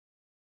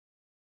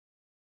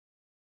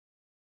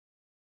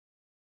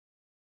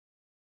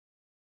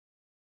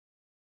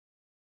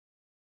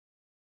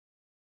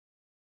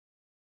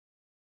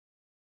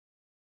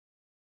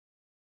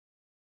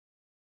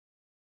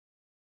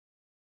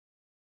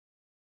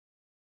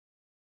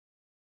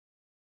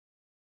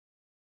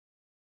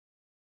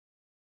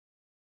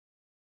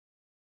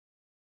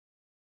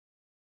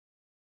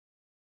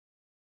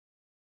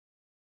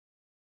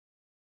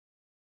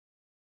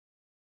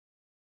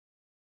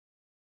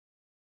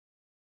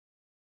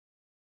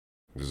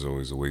There's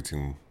always a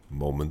waiting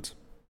moment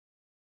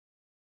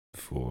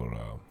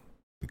before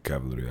the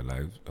cavalry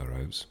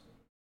arrives.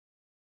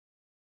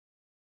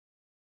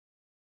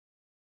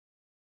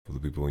 For the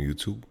people on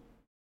YouTube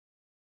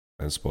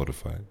and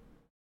Spotify,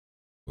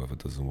 whoever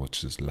doesn't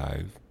watch this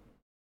live,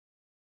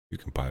 you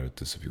can pirate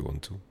this if you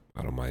want to.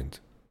 I don't mind.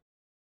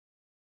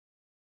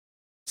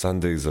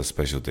 Sundays are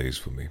special days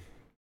for me.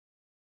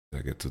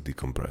 I get to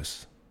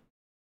decompress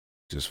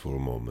just for a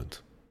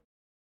moment.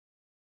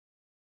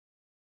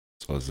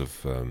 So as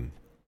if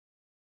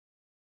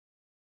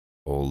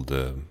all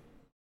the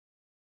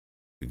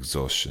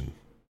exhaustion,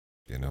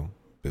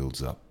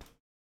 builds up.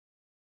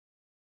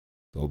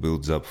 It all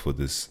builds up for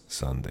this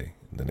Sunday,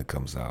 and then it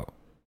comes out.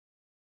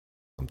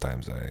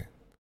 Sometimes I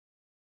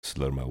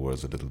slur my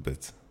words a little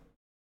bit.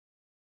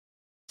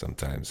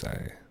 Sometimes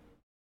I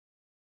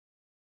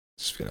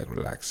just feel like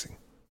relaxing.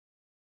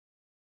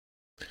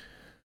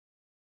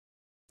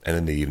 And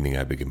in the evening,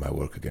 I begin my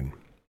work again.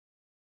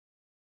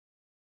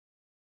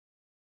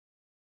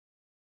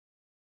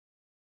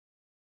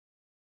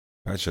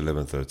 Patch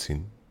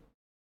 11.13.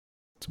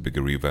 It's a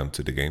bigger revamp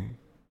to the game.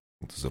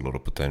 There's a lot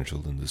of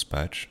potential in this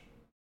patch.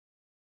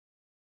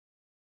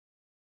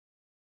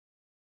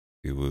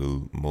 It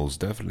will most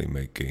definitely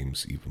make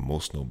games even more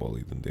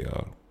snowbally than they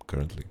are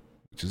currently,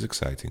 which is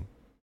exciting.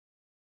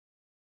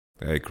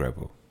 Hey,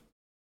 Crabbo.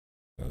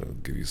 I'll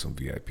give you some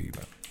VIP,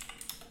 man.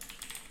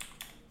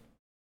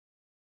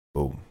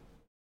 Boom.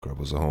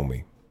 Crabbo's a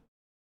homie.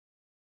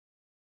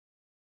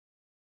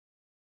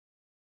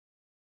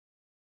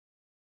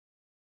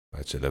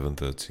 Patch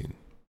 11.13.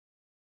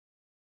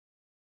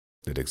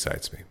 It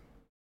excites me.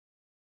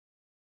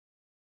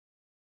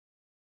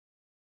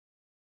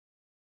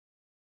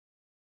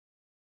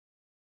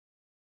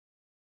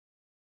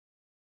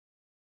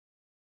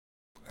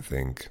 I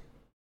think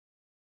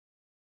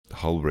the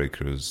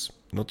Hullbreaker is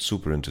not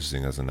super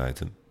interesting as an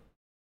item.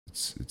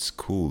 It's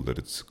cool that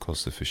it's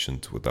cost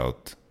efficient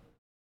without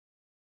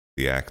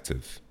the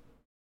active,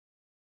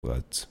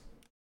 but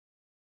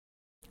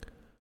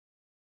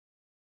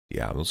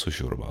yeah, I'm not so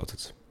sure about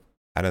it.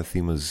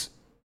 Anathema's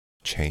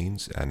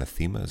chains.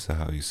 Anathema, is that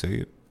how you say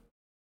it?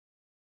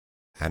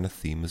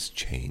 Anathema's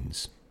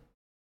chains.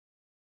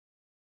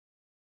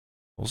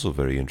 Also a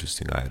very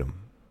interesting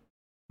item.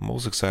 I'm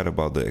most excited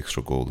about the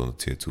extra gold on the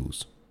tier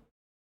 2s.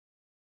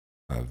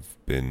 I've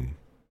been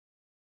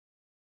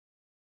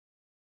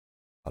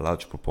a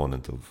large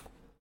proponent of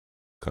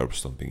curb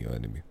stomping your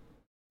enemy,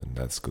 and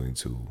that's going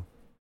to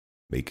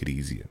make it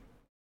easier.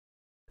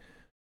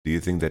 Do you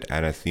think that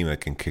Anathema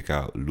can kick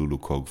out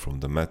Lulukog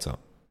from the meta?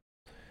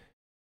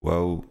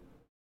 Well,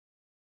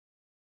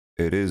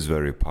 it is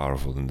very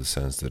powerful in the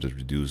sense that it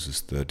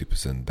reduces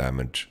 30%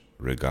 damage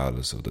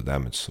regardless of the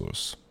damage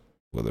source,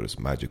 whether it's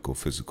magic or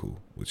physical,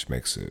 which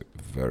makes it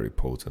very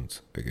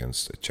potent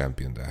against a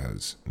champion that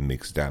has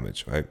mixed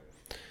damage, right?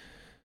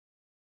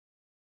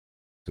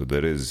 So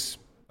there is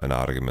an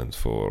argument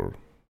for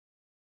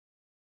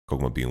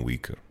Kog'Maw being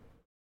weaker.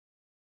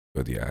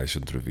 But yeah, I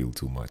shouldn't reveal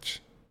too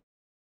much.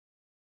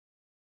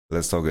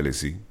 Let's talk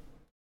LAC.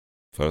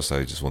 First,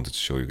 I just wanted to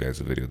show you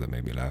guys a video that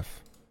made me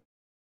laugh.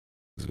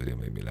 This video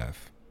made me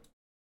laugh.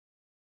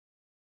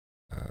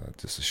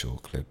 Just a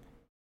short clip.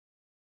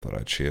 Thought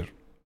I'd share.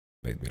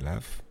 Made me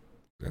laugh.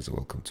 You guys are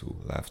welcome to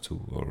laugh too,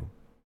 or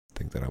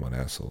think that I'm an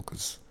asshole,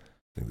 because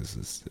I think this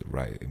is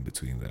right in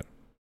between there.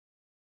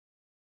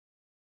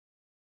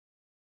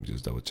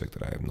 Just double check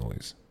that I have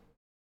noise.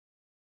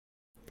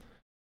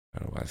 I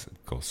don't know why I said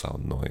go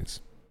sound noise.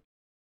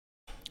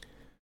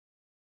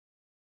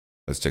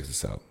 Let's check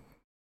this out.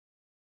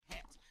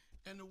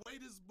 And the way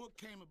this book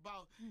came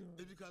about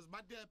is because my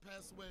dad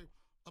passed away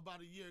about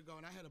a year ago,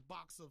 and I had a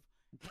box of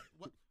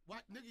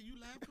what nigga, you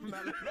laughing?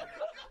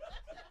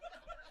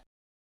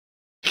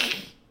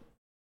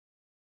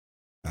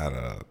 I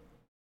don't know.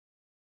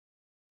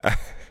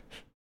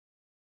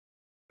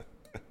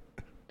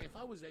 If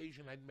I was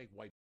Asian, I'd make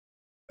white.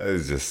 It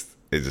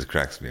just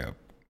cracks me up.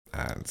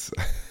 And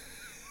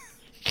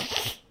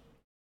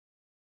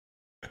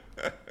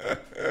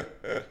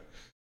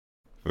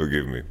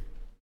forgive me.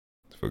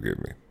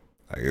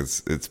 Like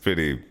it's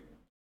pretty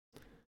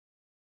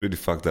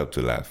fucked up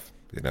to laugh,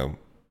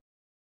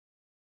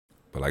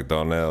 But like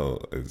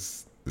Darnell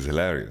is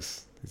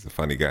hilarious. He's a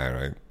funny guy,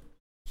 right?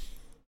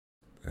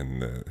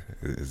 And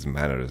his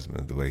mannerism,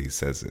 the way he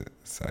says it,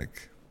 it's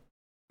like,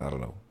 I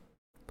don't know.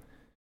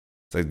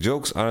 It's like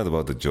jokes aren't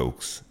about the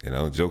jokes,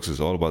 Jokes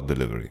is all about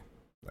delivery.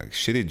 Like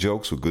shitty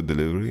jokes with good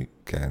delivery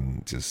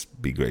can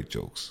just be great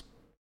jokes.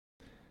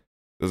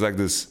 There's like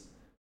this,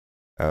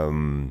 there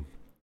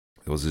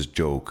was this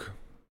joke.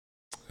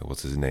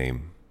 What's his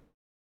name?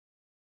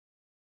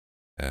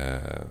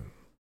 The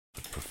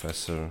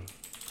professor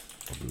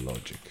of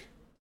logic.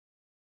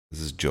 This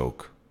is a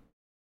joke.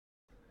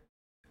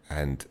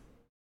 And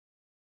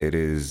it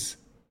is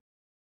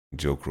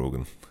Joke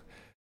Rogan.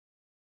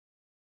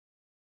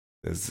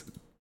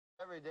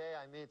 Every day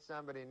I meet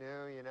somebody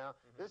new,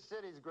 This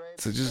city's great.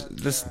 So just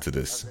listen to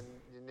this. Of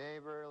the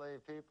neighborly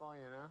people, I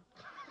don't know.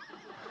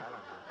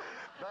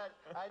 But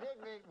I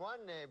did meet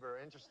one neighbor,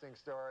 interesting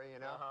story,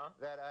 you know,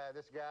 that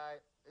this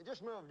guy, he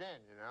just moved in,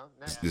 you know.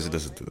 Just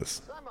listen to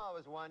this. So I'm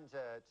always one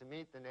to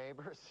meet the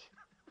neighbors.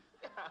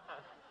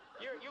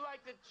 You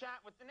like to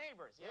chat with the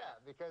neighbors,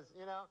 Yeah, because,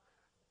 you know,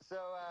 so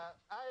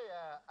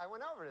I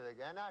went over to the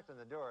guy, I knocked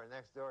on the door,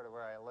 next door to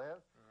where I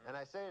live, and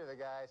I say to the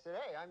guy, I said,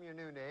 hey, I'm your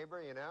new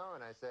neighbor, you know,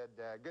 and I said,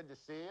 good to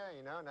see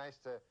you, you know, nice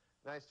to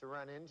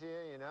run into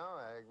you, you know,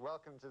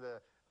 welcome to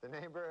the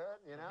neighborhood,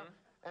 you know.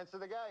 And so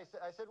the guy,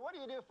 I said, what do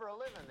you do for a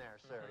living there,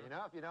 sir? You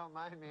know, if you don't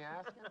mind me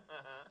asking.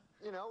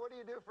 You know, what do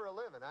you do for a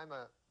living? I'm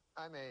a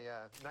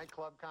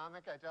nightclub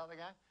comic, I tell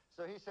the guy.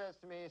 So he says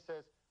to me, he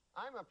says,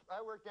 I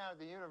work down at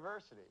the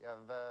University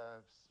of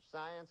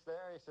Science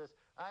there. He says,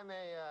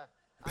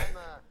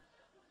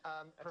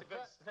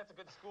 That's a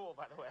good school,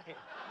 by the way.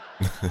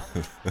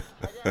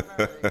 I can't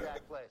remember the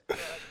exact place.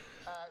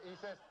 He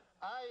says,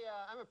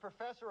 I'm a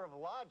professor of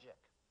logic.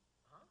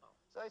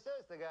 So I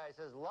says to the guy, he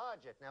says,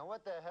 logic. Now,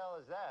 what the hell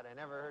is that? I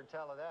never heard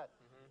tell of that.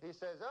 He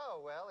says, oh,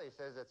 well, he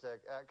says it's a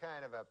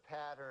kind of a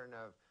pattern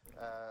of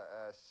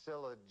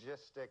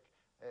syllogistic.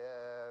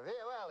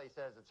 Well, he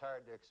says it's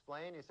hard to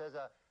explain. He says,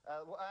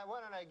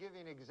 why don't I give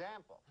you an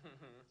example?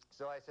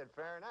 So I said,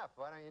 fair enough.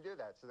 Why don't you do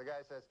that? So the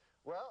guy says,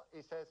 well, he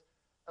says,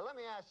 let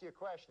me ask you a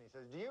question. He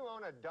says, do you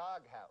own a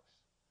doghouse?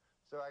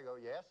 So I go,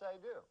 yes, I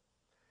do.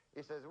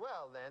 He says,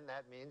 well, then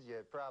that means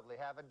you probably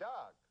have a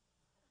dog.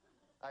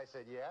 I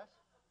said, yes.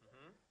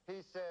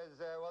 He says,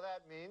 well,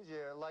 that means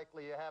you're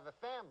likely you have a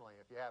family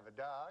if you have a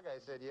dog. I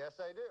said, yes,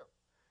 I do.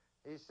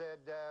 He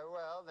said,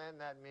 well,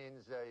 then that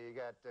means you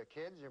got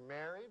kids, you're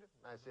married.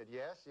 I said,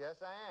 yes,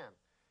 I am.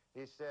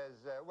 He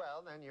says,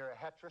 well, then you're a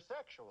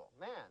heterosexual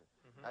man.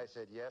 I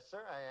said, yes,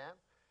 sir, I am.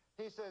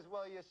 He says,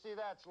 well, you see,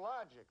 that's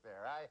logic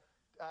there. I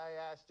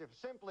asked if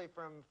simply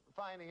from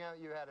finding out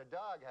you had a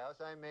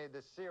doghouse, I made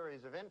this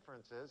series of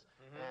inferences,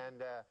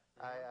 and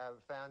I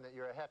found that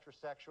you're a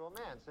heterosexual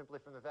man simply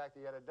from the fact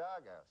that you had a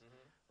doghouse.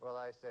 Well,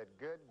 I said,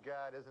 good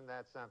God, isn't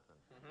that something?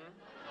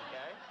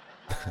 Okay.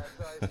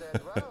 So I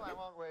said, well, I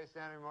won't waste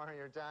any more of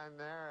your time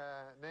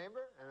there,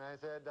 neighbor. And I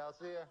said, I'll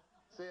see you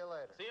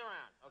later. See you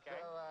around,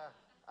 okay. So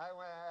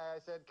I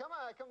said, come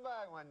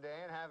by one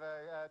day and have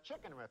a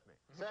chicken with me.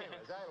 So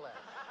anyways, I left.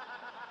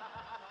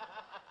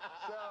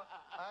 So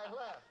I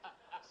left.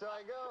 So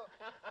I go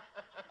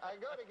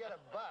to get a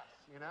bus,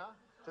 you know,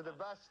 to the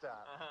bus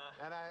stop.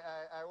 And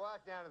I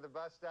walk down to the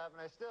bus stop, and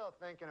I'm still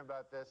thinking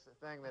about this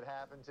thing that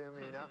happened to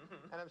me, you know.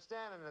 And I'm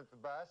standing at the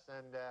bus,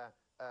 and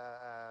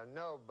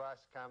no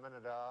bus coming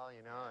at all,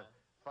 you know, and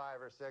 5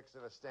 or 6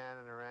 of us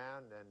standing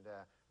around, and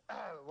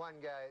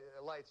one guy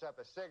lights up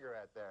a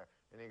cigarette there,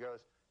 and he goes,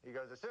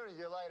 as soon as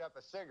you light up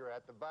a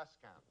cigarette, the bus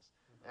comes.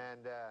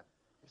 And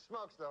he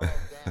smokes the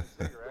whole damn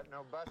cigarette,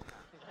 no bus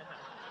comes.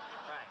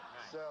 Right.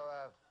 So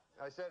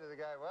I said to the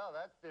guy, well,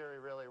 that theory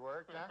really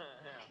worked, huh?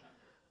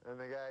 And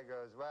the guy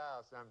goes,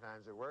 well,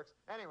 sometimes it works.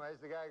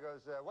 Anyways, the guy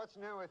goes, what's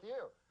new with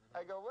you?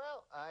 I go,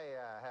 well, I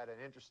had an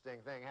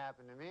interesting thing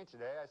happen to me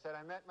today. I said,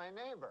 I met my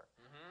neighbor.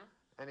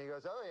 And he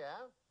goes, oh,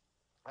 yeah?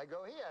 I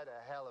go, he had a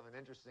hell of an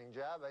interesting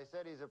job. I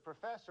said, he's a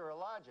professor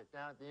of logic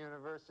down at the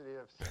University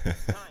of...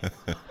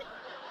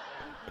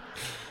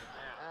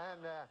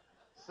 And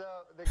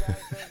so the guy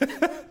says,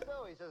 that's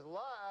so. He says,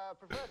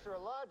 professor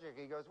of logic.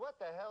 He goes, what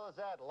the hell is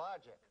that,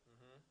 logic?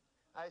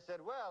 I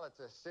said, well, it's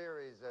a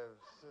series of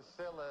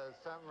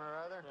something or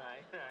other.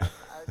 Right.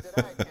 I said,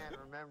 I can't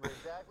remember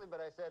exactly,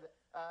 but I said,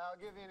 I'll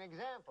give you an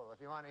example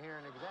if you want to hear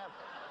an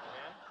example.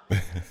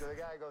 So the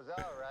guy goes,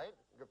 all right,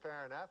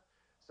 fair enough.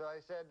 So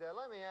I said,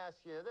 let me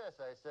ask you this.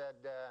 I said,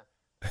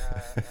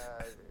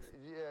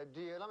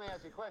 let me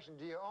ask you a question.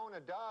 Do you own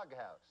a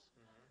doghouse?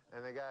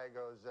 And the guy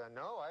goes,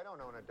 no, I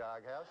don't own a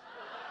doghouse.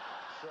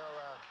 So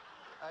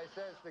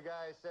the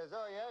guy says,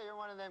 oh, yeah, you're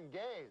one of them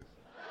gays.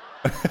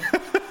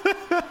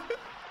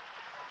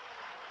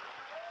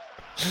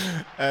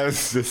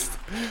 It's just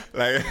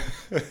like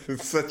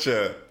it's such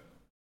a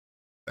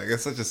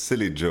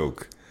silly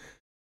joke.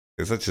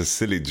 It's such a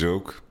silly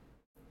joke,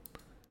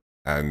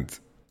 and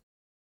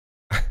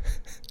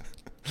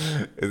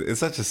it's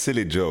such a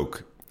silly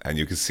joke, and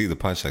you can see the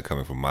punchline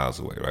coming from miles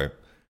away, right?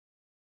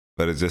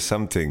 But it's just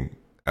something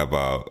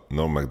about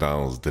Norm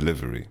Macdonald's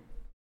delivery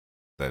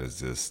that is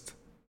just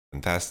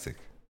fantastic.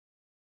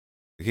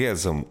 He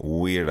has some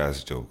weird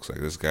ass jokes.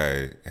 Like this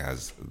guy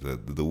has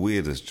the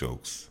weirdest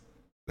jokes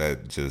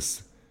that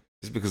just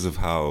because of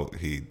how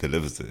he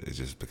delivers it, it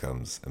just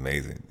becomes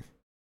amazing.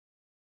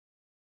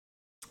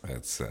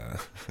 It's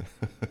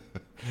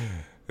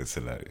it's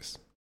hilarious.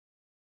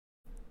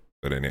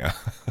 But anyhow,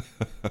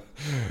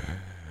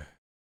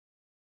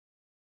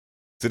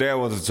 today I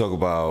want to talk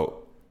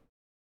about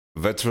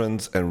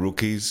veterans and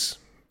rookies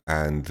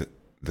and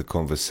the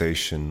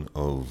conversation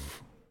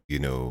of, you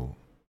know,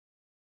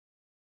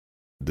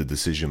 the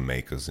decision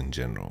makers in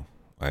general.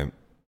 I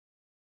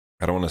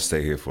don't want to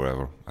stay here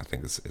forever. I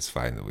think it's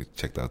fine that we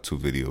checked out 2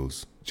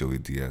 videos. Joey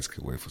Diaz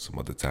can wait for some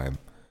other time.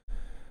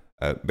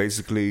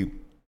 Basically,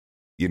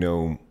 you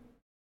know,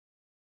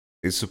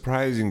 it's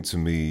surprising to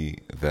me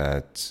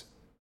that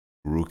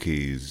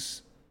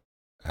rookies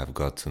have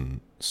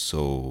gotten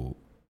so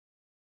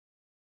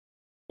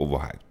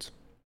overhyped.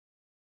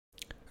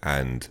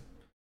 And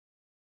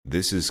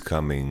this is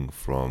coming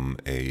from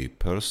a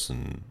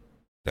person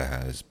that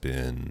has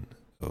been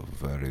a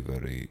very,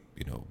 very,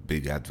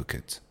 big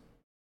advocate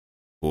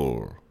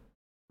for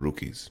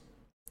rookies.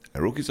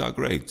 And rookies are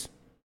great.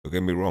 Don't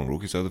get me wrong,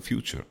 rookies are the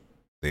future.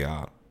 They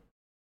are.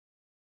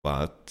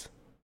 But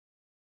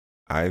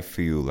I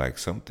feel like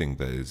something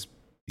that is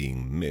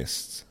being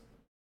missed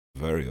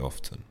very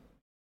often.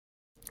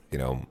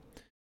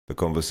 The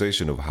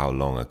conversation of how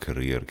long a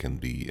career can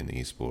be in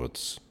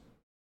esports,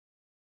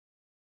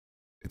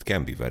 it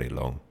can be very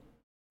long,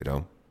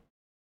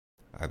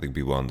 I think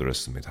people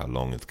underestimate how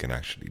long it can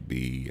actually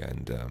be,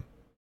 and I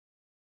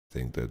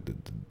think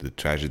that the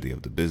tragedy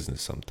of the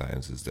business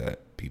sometimes is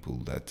that people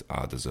that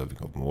are deserving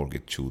of more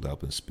get chewed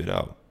up and spit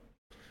out.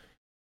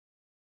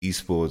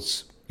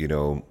 Esports,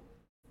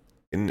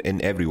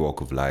 in every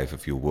walk of life,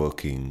 if you're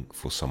working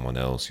for someone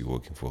else, you're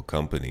working for a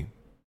company,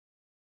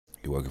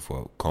 you're working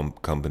for a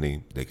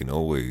company, they can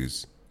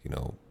always,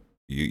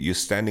 you're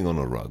standing on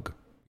a rug,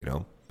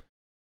 You're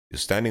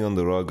standing on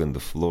the rug, and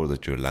the floor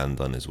that you land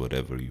on is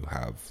whatever you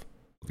have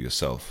of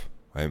yourself,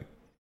 right?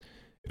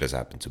 It has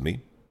happened to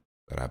me.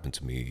 That happened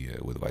to me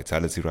with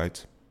Vitality,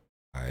 right?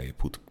 I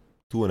put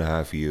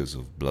 2.5 years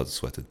of blood,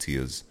 sweat, and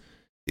tears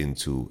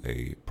into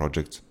a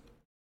project,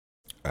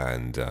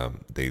 and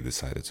they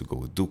decided to go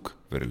with Duke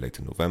very late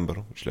in November,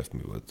 which left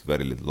me with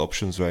very little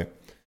options, right?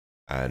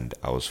 And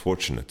I was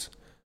fortunate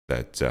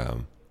that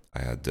I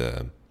had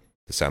the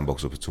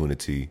sandbox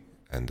opportunity,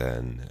 and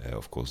then,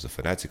 of course, the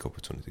Fnatic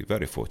opportunity.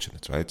 Very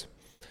fortunate, right?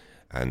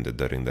 And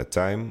during that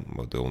time,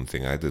 the only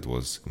thing I did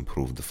was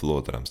improve the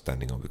floor that I'm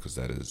standing on, because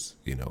that is,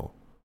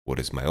 what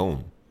is my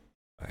own.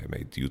 I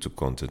made YouTube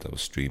content, I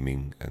was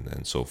streaming,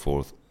 and so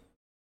forth.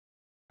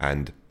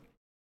 And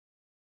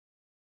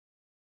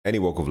any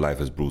walk of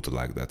life is brutal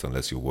like that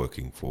unless you're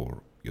working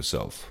for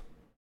yourself.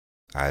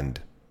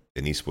 And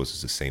in esports,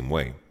 it's the same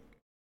way.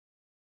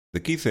 The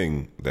key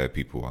thing that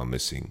people are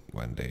missing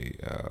when they,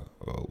 a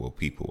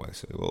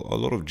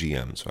lot of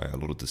GMs, right? A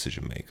lot of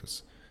decision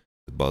makers.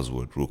 The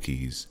buzzword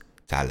rookies,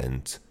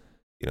 talent,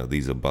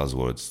 these are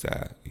buzzwords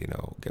that,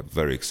 get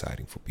very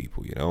exciting for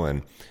people,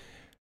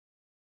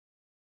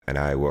 and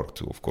I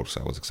worked, of course,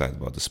 I was excited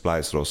about the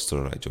Splice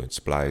roster. I joined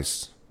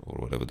Splice,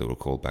 or whatever they were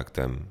called back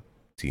then,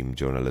 team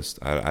journalist.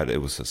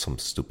 It was some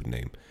stupid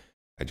name.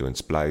 I joined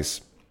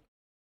Splice,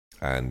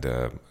 and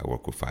I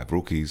worked with 5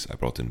 rookies. I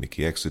brought in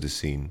Mickey X to the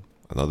scene,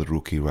 another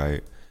rookie,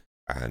 right?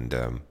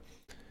 And,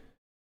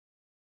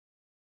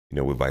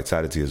 with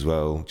Vitality as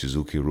well,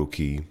 Jizuki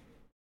rookie,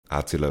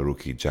 Attila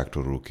rookie,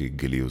 Jackdaw rookie,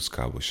 Gilius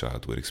Cowboy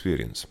with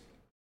experience.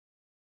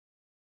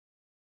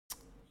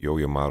 Yo,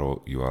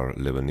 Yamato, you are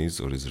Lebanese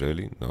or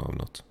Israeli? No, I'm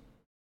not.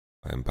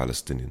 I am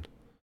Palestinian.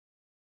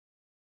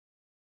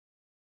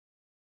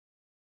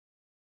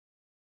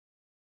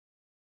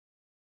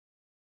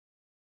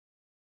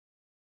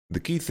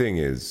 The key thing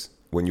is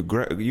when you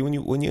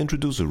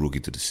introduce a rookie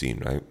to the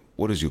scene, right?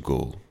 What is your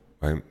goal,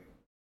 right?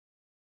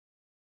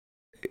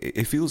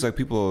 It feels like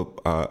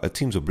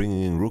teams are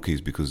bringing in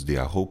rookies because they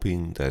are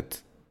hoping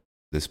that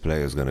this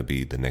player is going to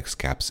be the next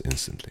Caps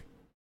instantly.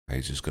 Right?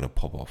 He's just going to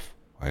pop off,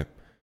 right?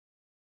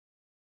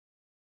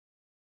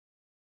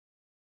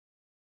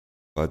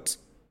 But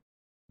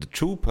the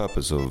true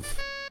purpose of...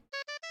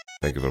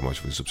 Thank you very much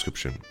for your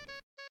subscription.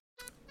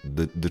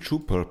 The true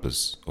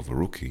purpose of a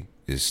rookie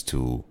is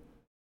to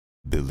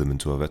build him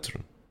into a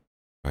veteran,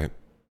 right?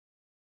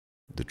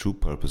 The true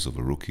purpose of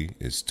a rookie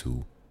is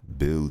to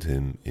build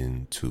him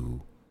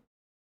into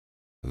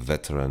a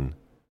veteran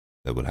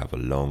that will have a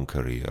long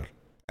career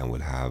and will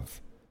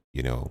have,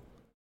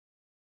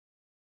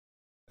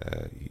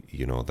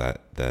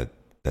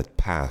 that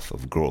path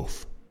of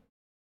growth.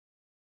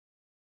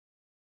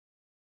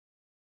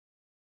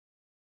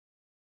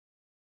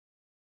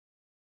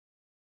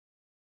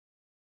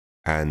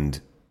 And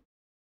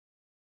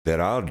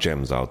there are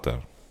gems out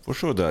there. For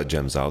sure there are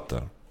gems out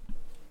there.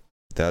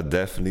 There are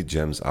definitely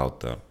gems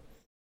out there.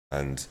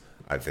 And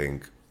I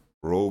think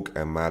Rogue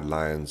and Mad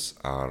Lions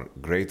are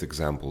great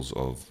examples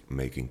of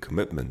making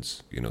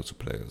commitments, to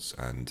players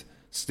and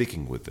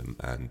sticking with them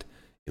and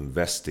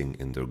investing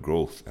in their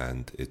growth.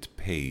 And it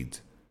paid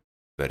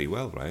very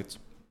well, right?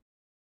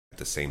 At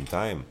the same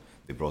time,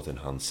 they brought in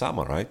Hans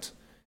Sama, right?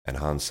 And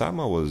Hans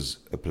Sama was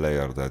a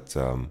player that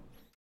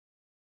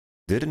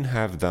didn't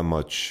have that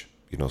much,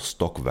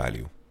 stock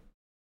value,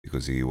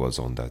 because he was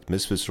on that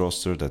Misfits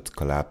roster that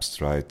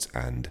collapsed, right?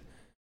 And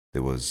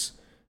there was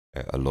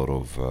a lot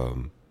of,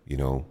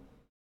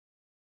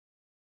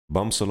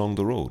 bumps along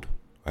the road,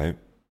 right?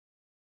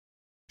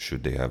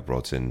 Should they have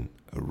brought in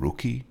a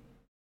rookie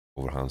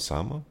over Hans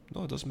Sama?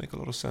 No, it doesn't make a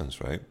lot of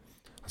sense, right?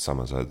 Hans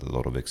Sama's had a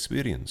lot of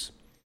experience.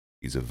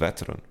 He's a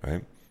veteran,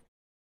 right?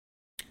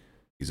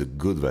 He's a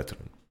good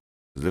veteran.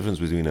 The difference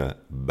between a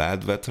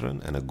bad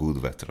veteran and a good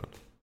veteran.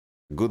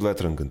 A good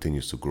veteran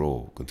continues to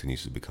grow,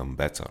 continues to become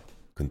better,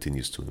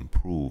 continues to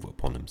improve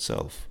upon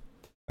himself,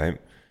 right?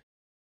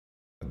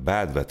 A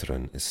bad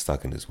veteran is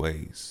stuck in his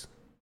ways.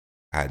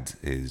 had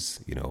his,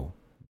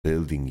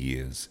 building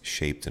years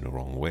shaped in the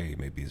wrong way.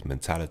 Maybe his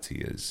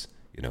mentality is,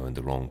 in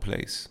the wrong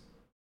place.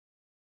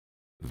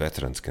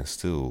 Veterans can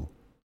still,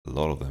 a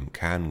lot of them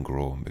can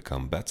grow and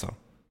become better,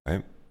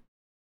 right?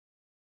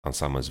 And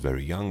some is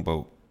very young,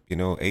 but,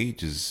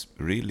 age is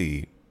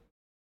really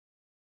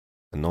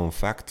a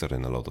non-factor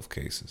in a lot of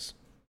cases.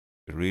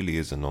 It really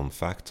is a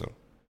non-factor.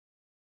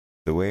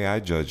 The way I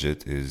judge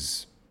it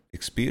is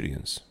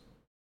experience,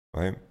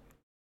 right?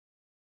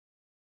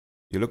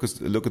 You look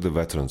at the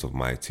veterans of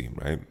my team,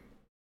 right?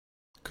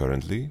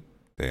 Currently,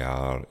 they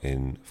are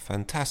in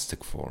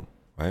fantastic form,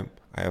 right?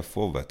 I have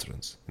 4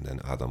 veterans, and then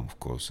Adam, of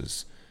course,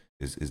 is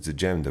the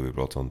gem that we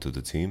brought onto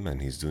the team,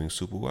 and he's doing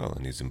super well,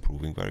 and he's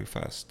improving very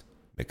fast.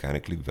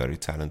 Mechanically, very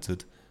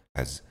talented,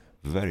 has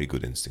very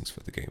good instincts for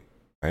the game,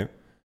 right?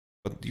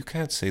 But you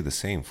can't say the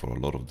same for a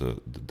lot of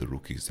the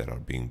rookies that are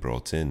being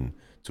brought in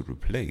to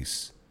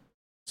replace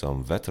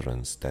some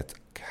veterans that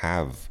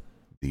have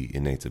the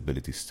innate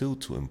ability still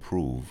to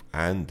improve,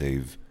 and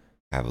they've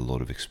have a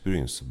lot of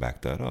experience to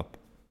back that up.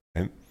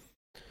 Okay?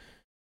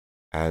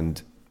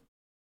 And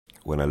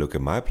when I look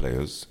at my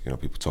players,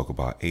 people talk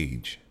about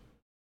age.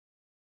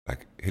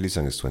 Like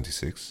Hilisang is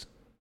 26,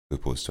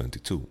 Bippo is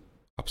 22,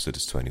 Upset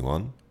is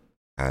 21,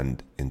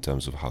 and in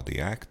terms of how they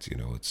act,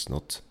 it's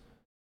not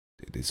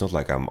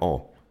like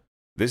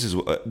this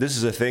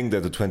is a thing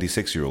that a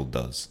 26-year-old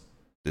does.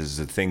 This is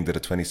a thing that a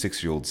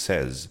 26-year-old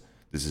says.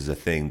 This is a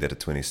thing that a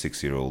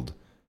 26-year-old,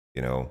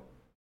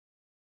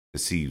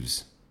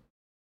 perceives.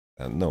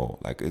 No,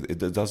 like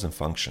it doesn't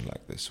function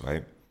like this,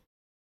 right?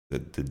 The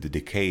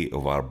decay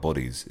of our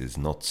bodies is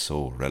not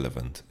so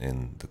relevant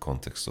in the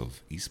context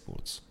of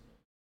esports.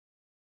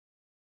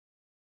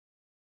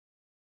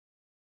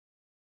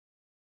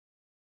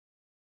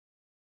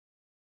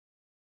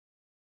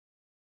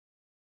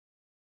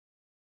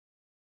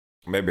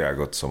 Maybe I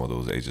got some of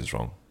those ages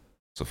wrong.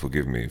 So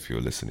forgive me if you're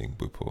listening,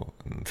 Bupo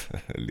and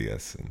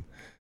Elias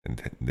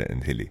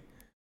and Hilly.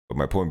 But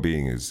my point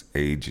being is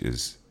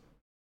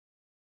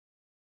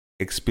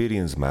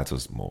experience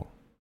matters more.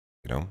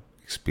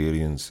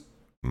 Experience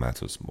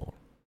matters more.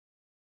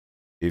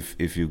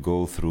 If you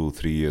go through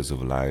 3 years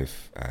of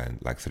life and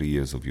like 3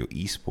 years of your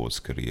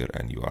esports career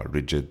and you are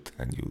rigid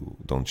and you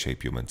don't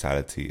shape your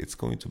mentality, it's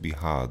going to be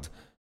hard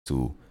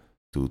to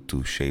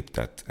shape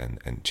that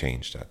and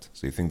change that.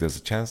 So you think there's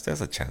a chance?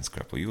 There's a chance,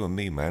 Crappo. You and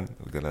me, man,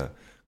 we're gonna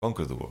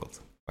conquer the world,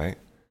 right?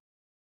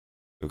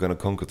 We're gonna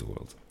conquer the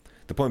world.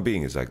 The point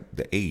being is like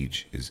the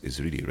age is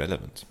really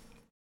irrelevant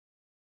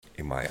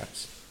in my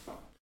eyes.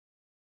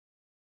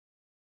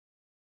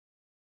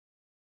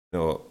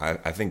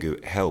 I think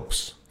it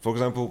helps. For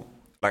example,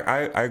 like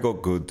I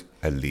got good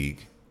at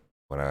League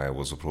when I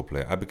was a pro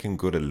player. I became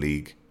good at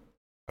League.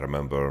 I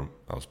remember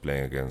I was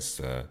playing against.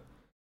 I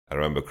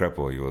remember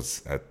Crepo. He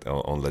was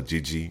on La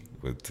Gigi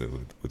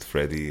with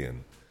Freddy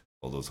and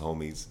all those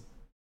homies.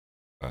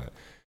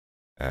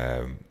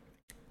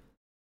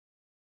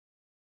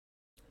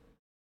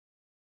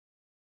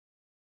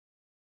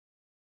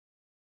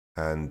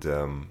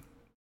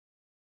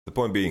 The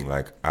point being,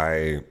 like,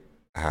 I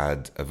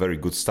had a very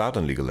good start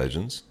on League of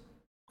Legends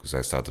because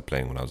I started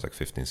playing when I was like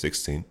 15,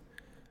 16.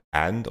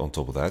 And on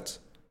top of that,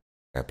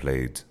 I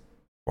played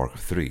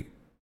Warcraft 3.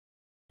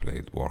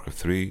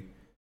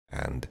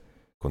 And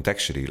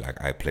contextually, like,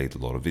 I played a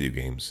lot of video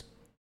games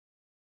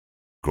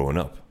growing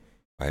up,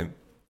 right?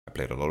 I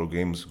played a lot of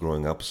games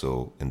growing up,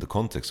 so in the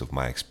context of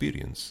my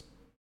experience,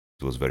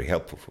 it was very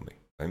helpful for me,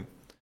 right?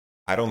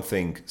 I don't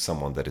think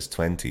someone that is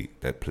 20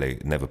 that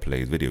never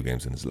played video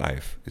games in his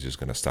life is just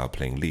going to start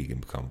playing League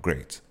and become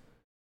great.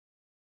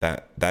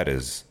 That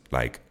is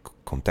like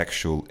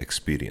contextual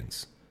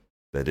experience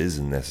that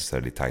isn't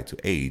necessarily tied to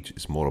age.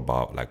 It's more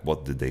about like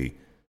what did they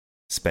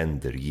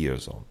spend their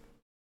years on.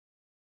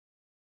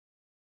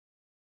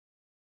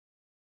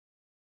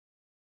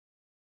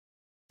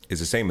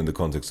 It's the same in the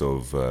context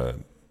of,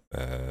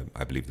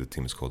 I believe the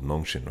team is called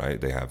Nongshin,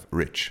 right? They have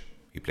Rich.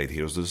 He played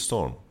Heroes of the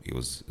Storm. He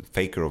was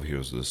faker of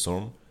Heroes of the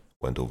Storm,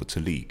 went over to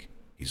League.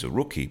 He's a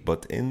rookie,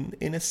 but in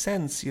a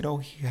sense, he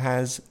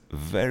has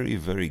very,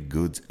 very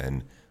good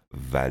and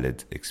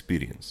valid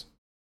experience.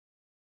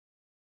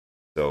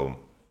 So,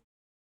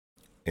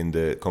 in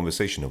the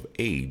conversation of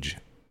age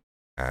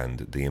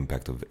and the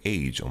impact of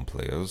age on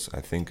players,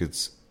 I think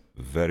it's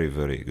very,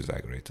 very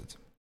exaggerated.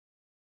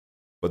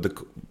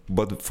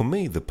 But for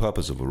me, the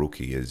purpose of a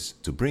rookie is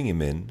to bring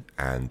him in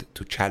and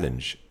to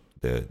challenge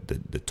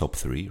the top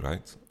 3,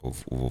 right,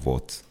 of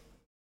what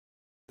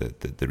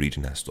the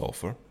region has to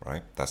offer,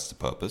 right? That's the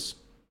purpose.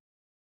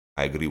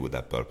 I agree with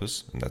that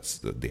purpose, and that's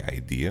the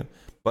idea.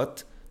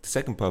 But the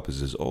second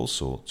purpose is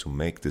also to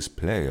make this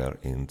player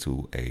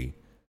into a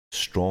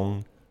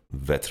strong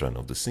veteran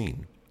of the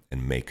scene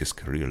and make his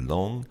career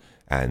long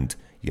and,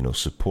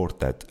 support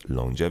that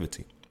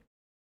longevity.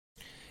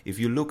 If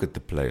you look at the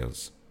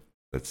players,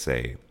 let's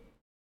say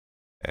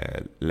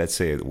the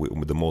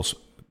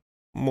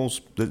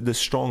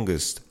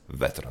strongest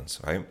veterans,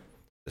 right?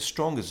 The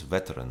strongest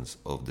veterans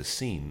of the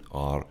scene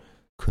are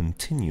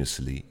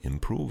continuously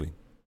improving.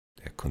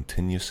 They're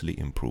continuously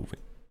improving.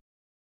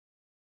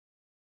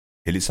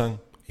 Hillisang,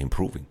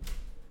 improving.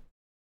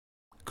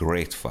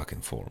 Great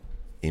fucking form.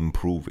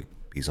 Improving.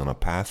 He's on a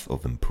path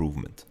of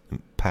improvement,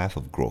 path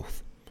of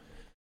growth.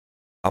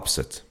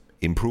 Upset,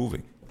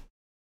 improving.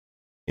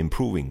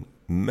 Improving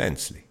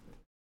immensely.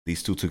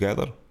 These two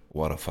together,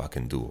 what a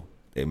fucking duo.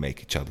 They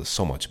make each other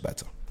so much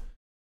better.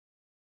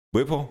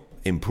 Whippo,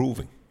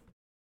 improving.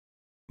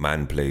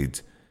 Man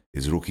played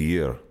his rookie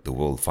year, the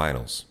World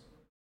Finals,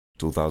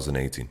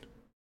 2018.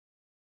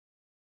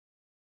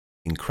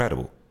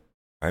 Incredible,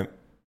 right?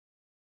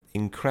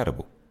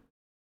 Incredible.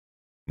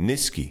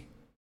 Niski,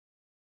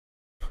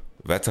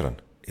 veteran,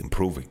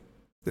 improving.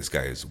 This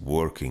guy is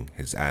working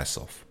his ass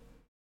off.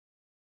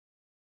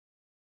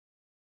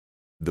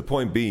 The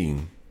point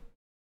being,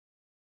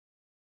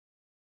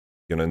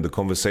 in the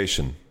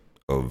conversation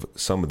of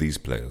some of these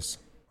players,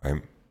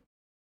 right?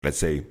 Let's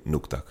say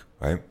Nuktak,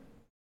 right?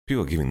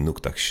 People are giving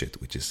Nuktak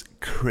shit, which is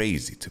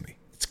crazy to me.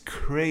 It's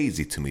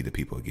crazy to me that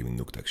people are giving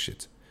Nuktak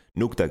shit.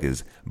 Nuktak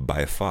is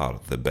by far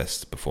the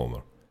best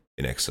performer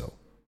in Excel.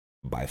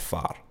 By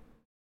far.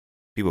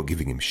 People are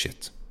giving him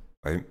shit,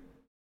 right?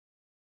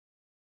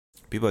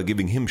 People are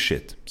giving him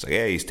shit. It's like,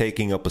 hey, he's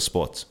taking up a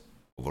spot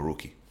of a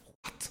rookie.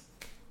 What?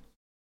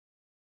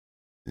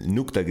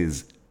 Nuktak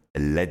is a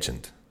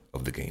legend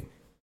of the game.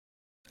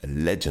 A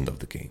legend of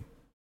the game.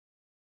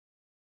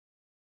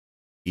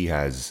 He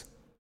has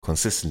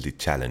consistently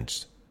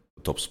challenged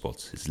the top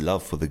spots. His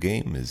love for the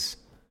game is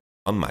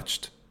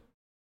unmatched.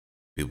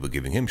 People are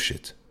giving him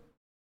shit.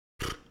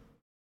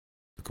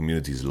 The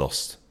community is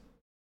lost.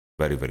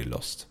 Very, very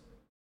lost.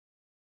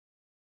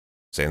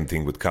 Same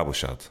thing with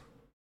Kabushat.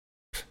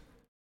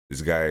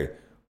 This guy,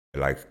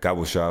 like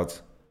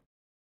Kabushat,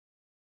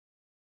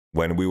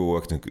 when we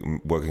were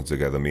working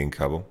together, me and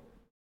Cabo,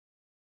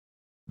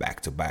 back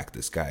to back,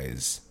 this guy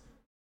is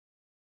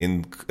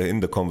in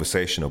the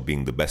conversation of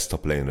being the best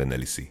top player in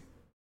LEC.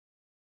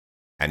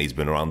 And he's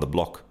been around the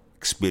block,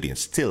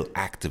 experienced, still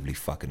actively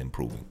fucking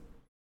improving.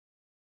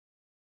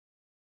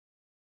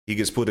 He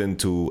gets put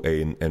into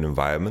an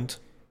environment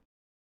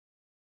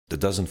that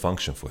doesn't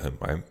function for him,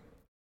 right?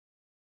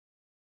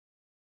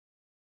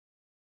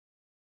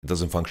 It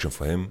doesn't function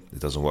for him. It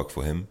doesn't work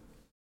for him.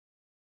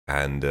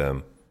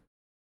 And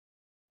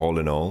all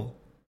in all,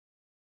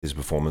 his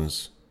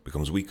performance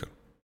becomes weaker.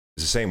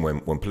 It's the same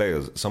when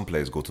some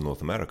players go to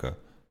North America,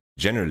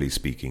 generally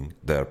speaking,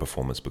 their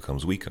performance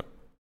becomes weaker.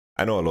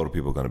 I know a lot of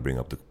people are going to bring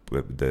up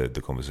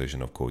the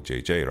conversation of Coach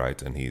JJ,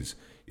 right? And he's,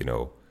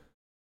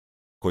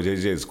 Coach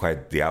JJ is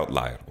quite the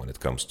outlier when it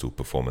comes to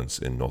performance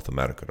in North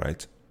America,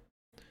 right?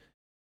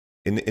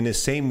 In the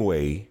same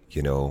way,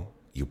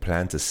 you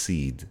plant a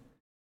seed,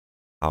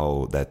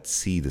 how that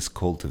seed is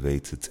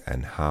cultivated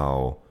and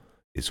how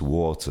it's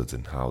watered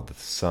and how the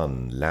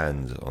sun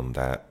lands on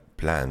that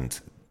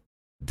plant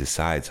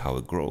decides how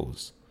it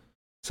grows.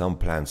 Some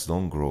plants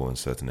don't grow in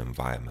certain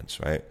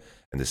environments, right?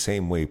 And the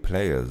same way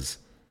players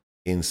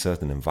in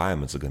certain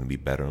environments are going to be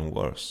better and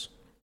worse.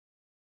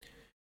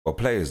 But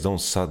players don't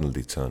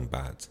suddenly turn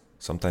bad.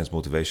 Sometimes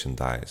motivation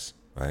dies,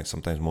 right?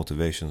 Sometimes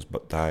motivation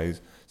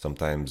dies.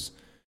 Sometimes,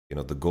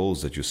 the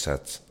goals that you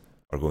set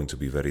are going to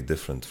be very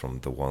different from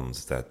the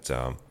ones that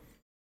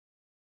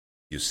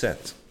you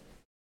set.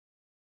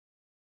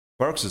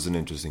 Perks is an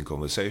interesting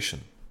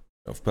conversation.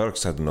 If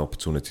Perks had an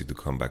opportunity to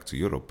come back to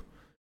Europe,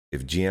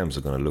 if GMs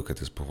are going to look at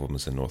his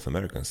performance in North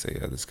America and say,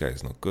 yeah, this guy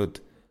is not good,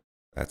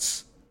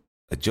 that's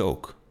a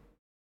joke.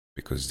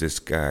 Because this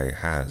guy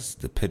has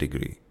the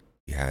pedigree,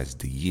 he has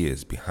the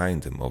years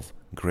behind him of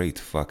great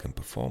fucking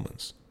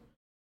performance.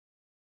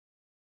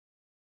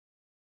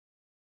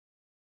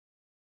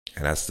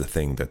 And that's the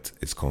thing that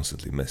is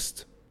constantly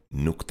missed.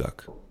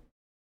 Nuktak,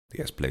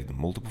 he has played in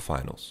multiple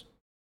finals.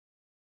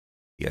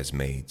 He has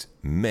made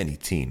many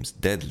teams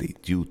deadly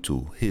due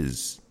to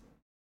his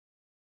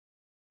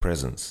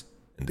presence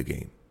in the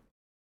game.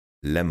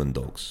 Lemon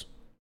Dogs.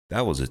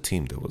 That was a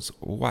team that was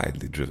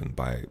widely driven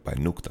by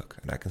Nuktak.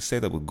 And I can say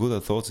that with good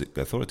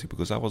authority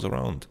because I was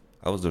around.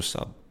 I was their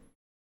sub.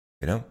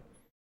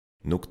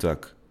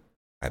 Nuktak,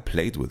 I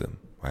played with him,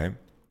 right?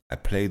 I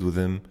played with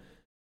him.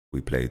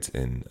 We played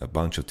in a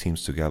bunch of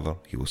teams together.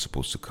 He was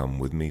supposed to come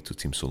with me to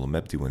Team Solo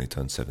Mebdi when he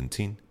turned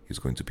 17. He was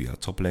going to be our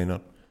top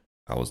laner.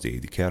 I was the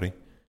AD carry.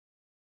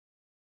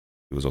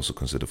 He was also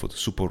considered for the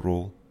super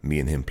role. Me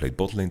and him played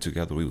bot lane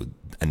together. We were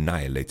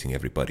annihilating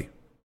everybody,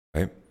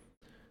 right?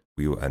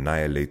 We were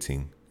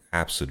annihilating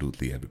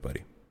absolutely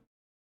everybody.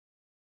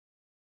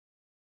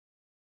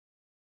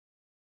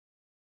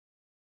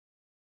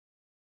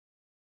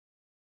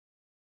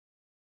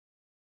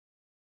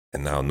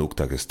 And now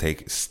Nuktak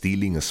is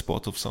stealing a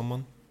spot of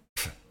someone?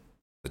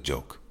 A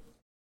joke.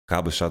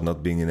 Kabashat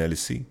not being in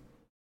LEC?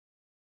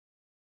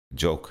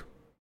 Joke.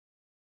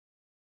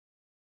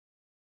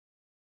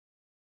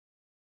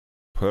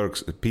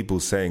 Perks, people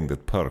saying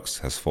that Perks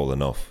has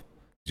fallen off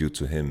due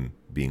to him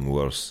being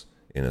worse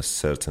in a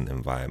certain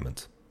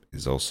environment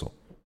is also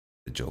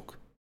a joke.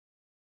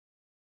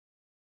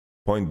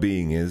 Point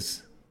being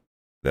is,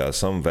 there are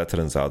some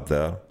veterans out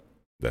there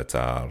that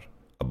are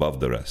above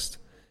the rest.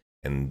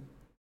 And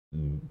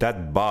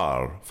that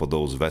bar for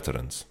those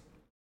veterans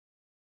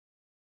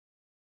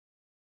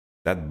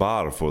that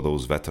bar for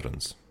those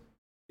veterans.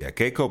 Yeah,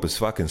 K-Corp is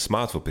fucking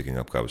smart for picking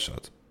up cover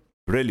shot.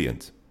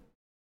 Brilliant.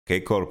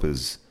 K-Corp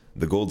is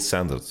the gold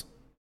standard,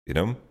 you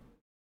know?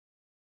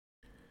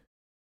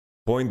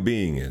 Point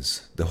being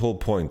is, the whole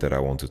point that I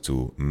wanted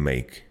to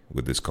make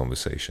with this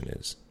conversation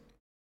is,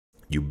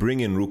 you bring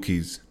in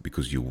rookies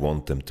because you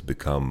want them to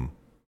become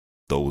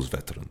those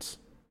veterans,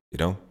 you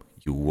know?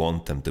 You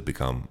want them to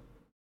become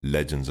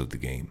legends of the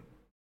game.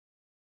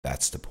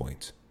 That's the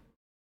point.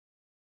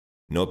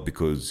 Not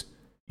because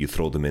you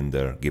throw them in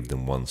there, give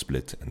them one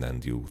split, and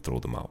then you throw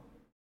them out,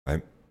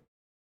 right?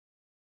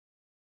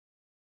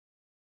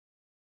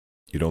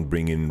 You don't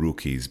bring in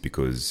rookies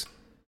because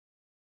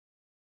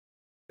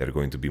they're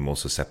going to be more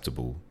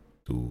susceptible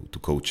to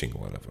coaching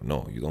or whatever.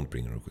 No, you don't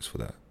bring in rookies for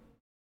that.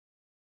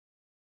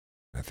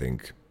 I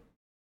think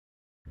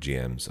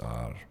GMs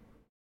all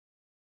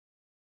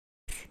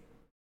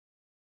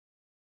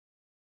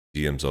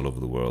over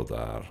the world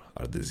are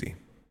dizzy.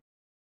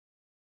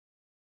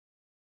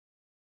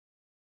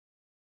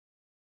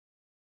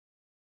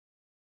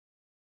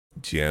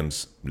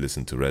 GMs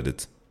listen to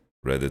Reddit.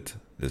 Reddit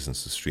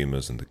listens to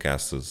streamers and the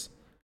casters.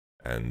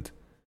 And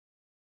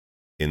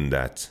in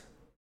that,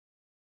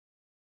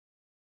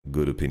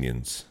 good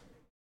opinions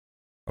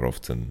are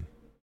often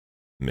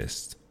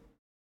missed.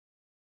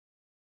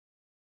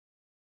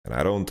 And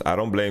I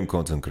don't blame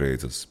content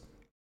creators.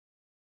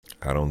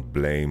 I don't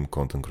blame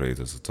content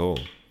creators at all.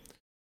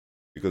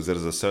 Because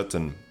there's a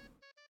certain...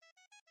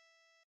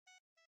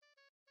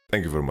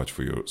 Thank you very much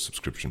for your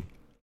subscription.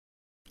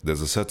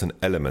 There's a certain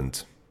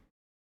element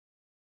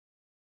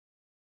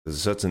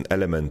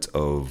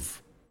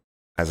of,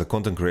 as a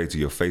content creator,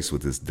 you're faced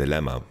with this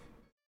dilemma.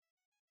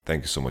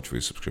 Thank you so much for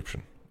your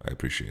subscription. I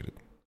appreciate it.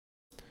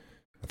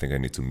 I think I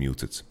need to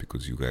mute it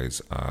because you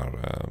guys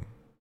are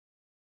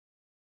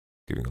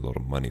giving a lot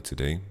of money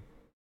today.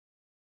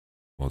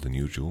 More than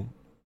usual.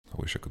 I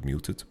wish I could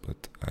mute it,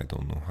 but I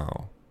don't know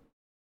how.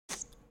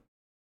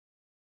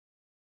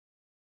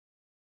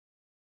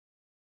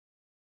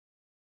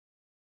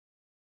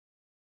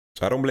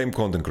 So I don't blame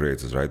content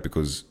creators, right?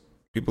 Because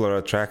people are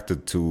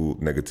attracted to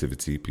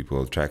negativity. People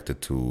are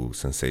attracted to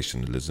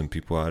sensationalism.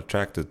 People are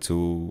attracted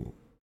to,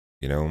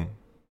 you know,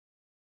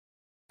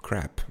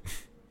 crap.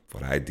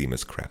 What I deem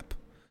as crap.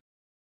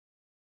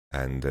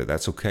 And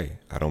that's okay.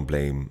 I don't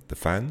blame the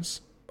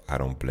fans. I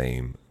don't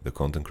blame the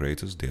content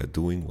creators. They are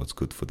doing what's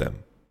good for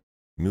them.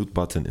 Mute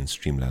button in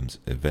Streamlabs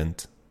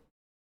event.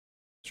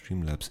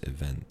 Streamlabs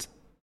event.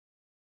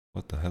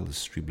 What the hell is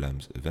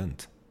Streamlabs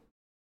event?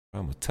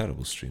 I'm a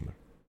terrible streamer.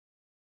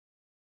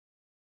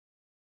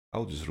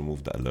 I'll just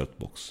remove the alert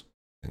box.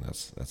 I think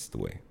that's the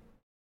way.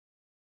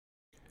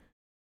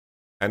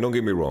 And don't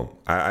get me wrong,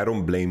 I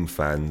don't blame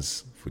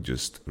fans for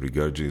just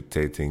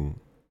regurgitating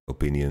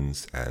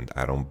opinions, and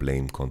I don't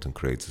blame content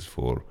creators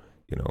for,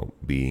 you know,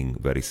 being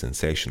very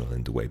sensational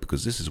in the way,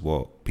 because this is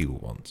what people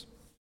want.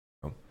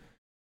 You know?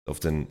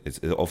 It's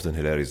often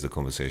hilarious, the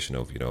conversation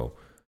of, you know,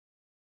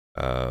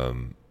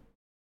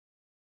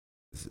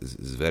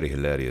 it's very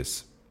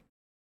hilarious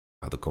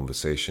how the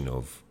conversation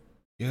of,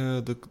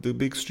 yeah, the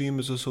big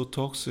streamers are so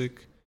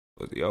toxic.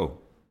 But yo,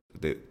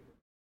 they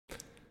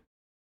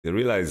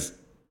realize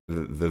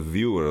the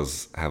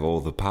viewers have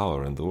all the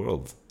power in the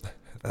world.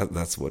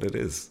 That's what it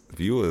is.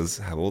 Viewers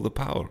have all the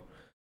power.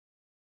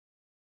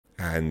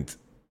 And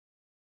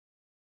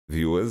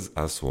viewers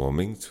are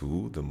swarming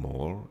to the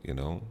more, you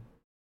know,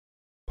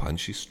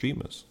 punchy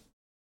streamers.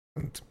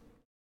 And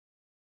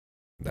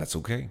that's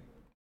okay.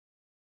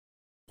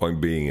 Point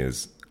being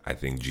is, I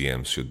think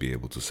GMs should be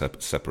able to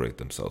separate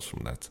themselves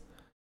from that.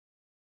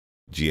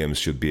 GMs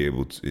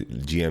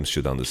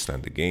should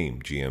understand the game.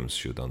 GMs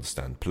should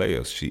understand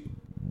players.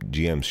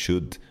 GMs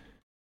should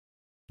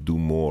do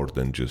more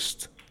than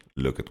just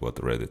look at what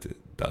Reddit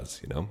does,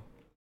 you know?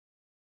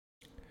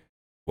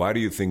 Why do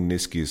you think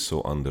Niski is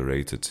so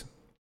underrated?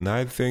 And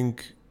I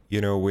think,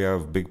 you know, we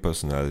have big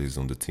personalities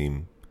on the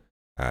team,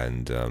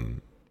 and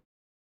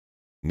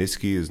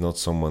Niski is not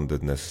someone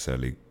that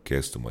necessarily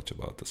cares too much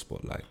about the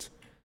spotlight.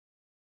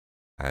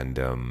 And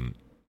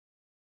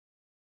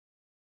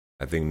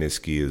I think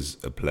Niski is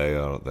a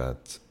player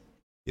that,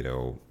 you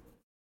know,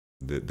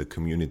 the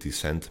community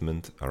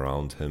sentiment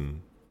around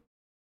him,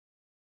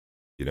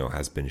 you know,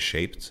 has been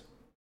shaped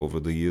over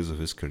the years of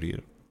his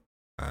career.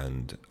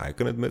 And I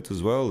can admit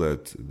as well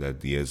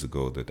that years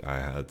ago that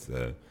I had,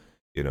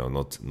 you know,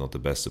 not the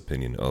best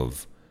opinion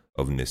of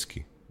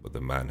Niski. But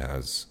the man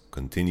has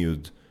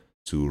continued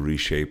to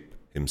reshape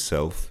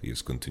himself. He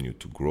has continued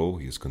to grow.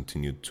 He has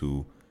continued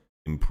to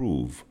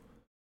improve.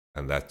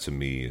 And that to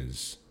me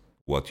is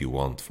what you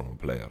want from a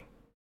player,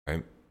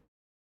 right?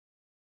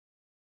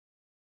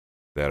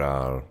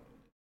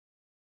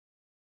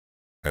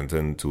 And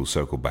then to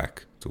circle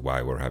back to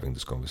why we're having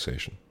this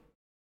conversation.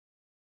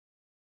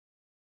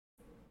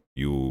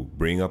 You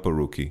bring up a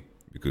rookie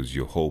because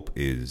your hope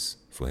is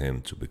for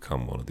him to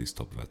become one of these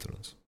top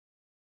veterans.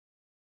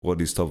 What are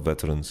these top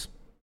veterans?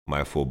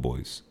 My 4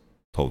 boys,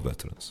 top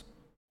veterans.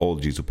 All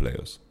G2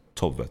 players,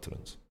 top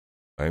veterans,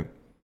 right?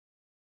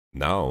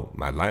 Now,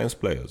 my Lions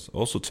players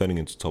also turning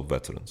into top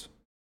veterans.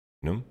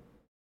 You know?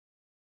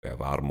 We have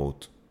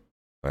Armut,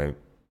 right?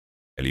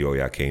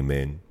 Elioya came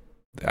in.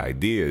 The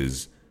idea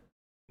is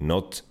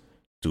not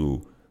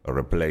to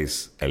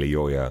replace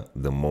Elioya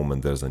the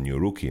moment there's a new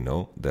rookie,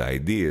 no? The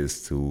idea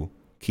is to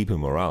keep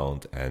him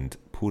around and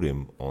put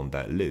him on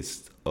that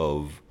list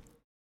of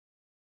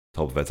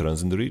top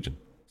veterans in the region.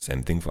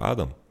 Same thing for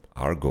Adam.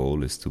 Our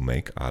goal is to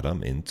make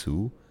Adam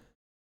into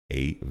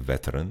a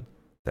veteran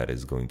that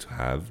is going to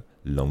have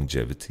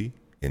longevity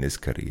in his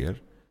career.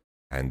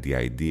 And the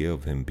idea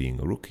of him being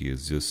a rookie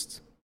is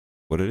just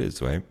what it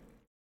is, right?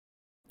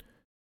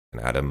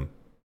 And Adam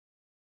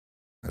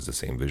has the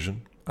same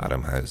vision.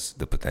 Adam has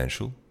the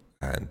potential,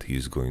 and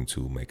he's going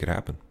to make it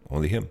happen.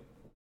 Only him.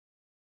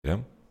 Yeah?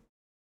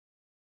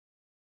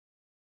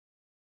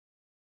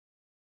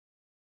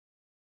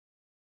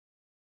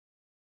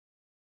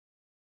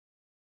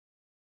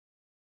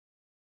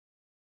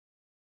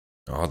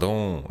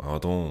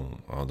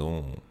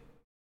 Pardon.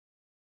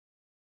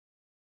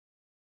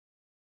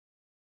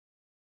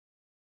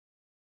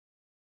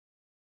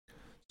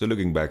 So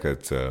looking back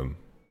at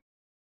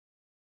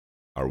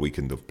our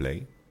weekend of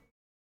play,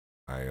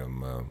 I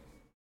am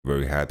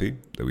very happy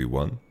that we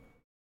won.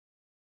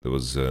 There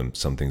was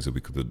some things that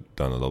we could have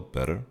done a lot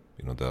better.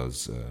 You know,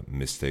 there's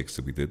mistakes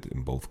that we did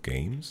in both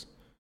games.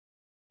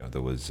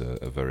 There was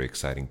a very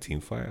exciting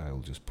team fight. I'll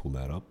just pull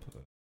that up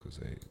because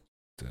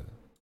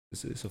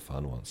it's a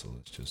fun one. So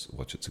let's just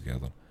watch it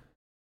together.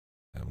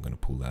 I'm gonna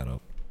pull that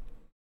up.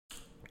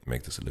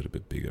 Make this a little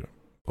bit bigger.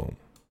 Boom.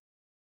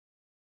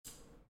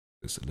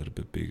 This a little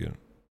bit bigger.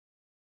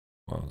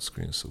 Wow, the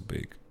screen is so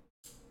big.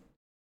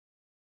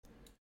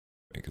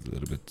 Make it a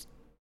little bit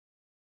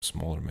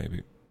smaller,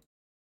 maybe.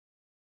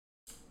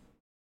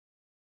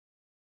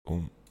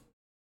 Boom.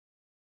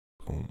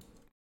 Boom.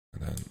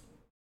 And then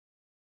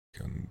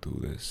can do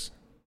this.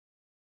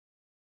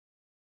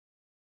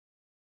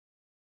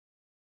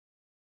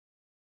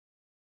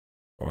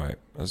 Alright,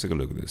 let's take a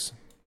look at this.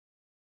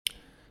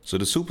 So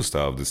the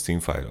superstar of this team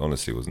fight,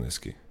 honestly, was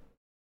Niski.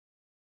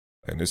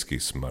 And Niski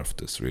smurfed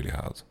this really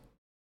hard.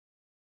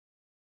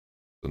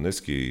 So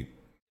Niski,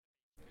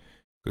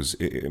 because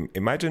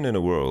imagine in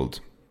a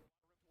world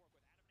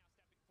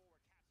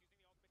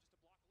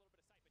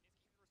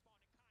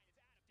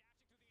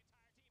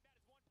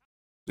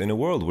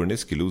where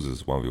Niski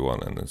loses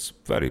 1v1, and it's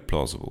very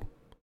plausible,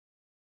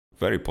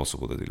 very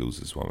possible that he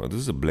loses 1v1. This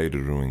is a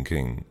Bladed Ruin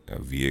King,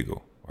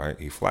 Viego, right?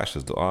 He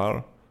flashes the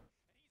R,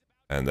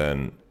 and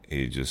then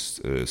he just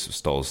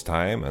stalls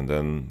time, and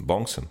then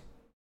bonks him.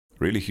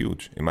 Really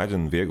huge.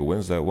 Imagine Viego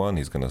wins that one.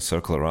 He's gonna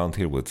circle around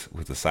here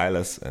with the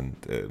Silas, and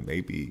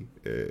maybe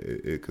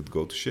it could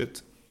go to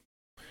shit.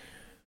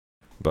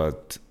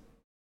 But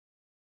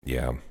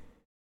yeah,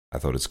 I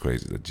thought it's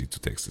crazy that G2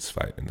 takes this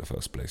fight in the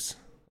first place.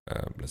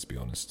 Let's be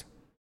honest.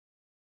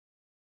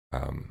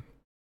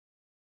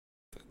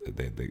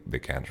 They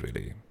can't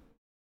really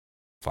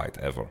fight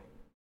ever.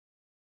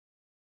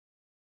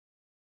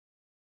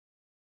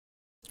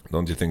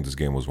 Don't you think this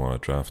game was won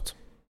at draft?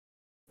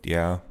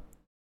 Yeah.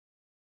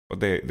 But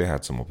they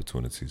had some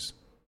opportunities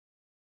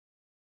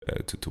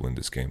to win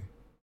this game.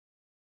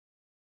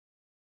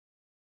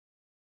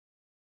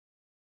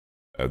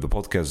 The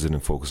podcast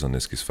didn't focus on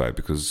Niski's fight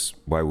because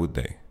why would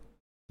they?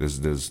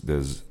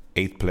 There's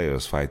 8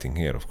 players fighting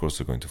here. Of course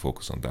they're going to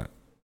focus on that.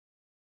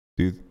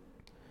 Dude,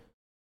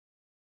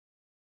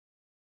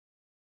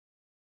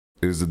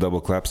 is the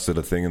double clap still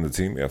a thing in the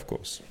team? Yeah, of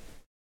course.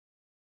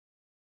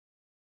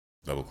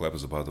 Double clap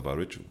is a part of our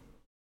ritual.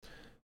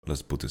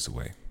 Let's put this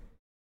away.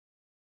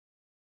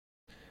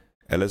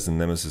 LS and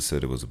Nemesis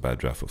said it was a bad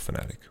draft for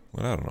Fnatic.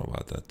 Well, I don't know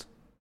about that.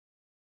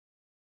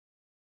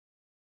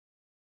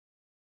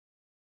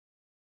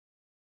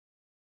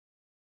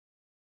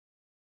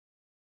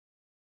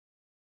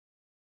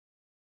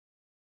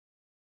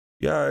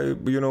 Yeah,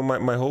 you know,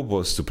 my hope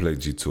was to play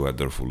G2 at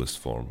their fullest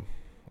form.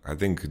 I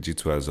think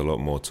G2 has a lot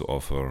more to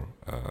offer.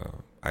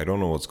 I don't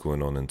know what's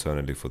going on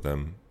internally for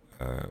them,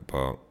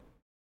 but,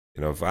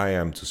 you know, if I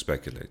am to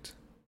speculate,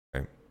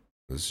 okay,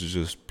 this is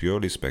just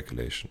purely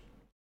speculation.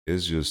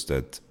 It's just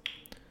that,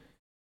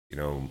 you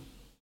know,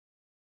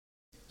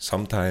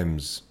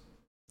 sometimes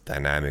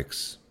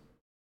dynamics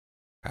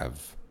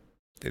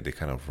they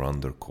kind of run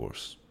their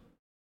course.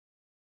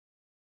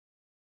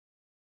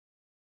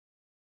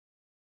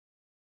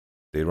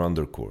 They run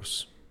their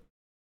course.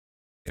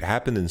 It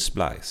happened in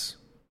Splice.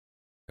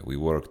 We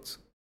worked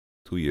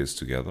 2 years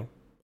together.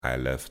 I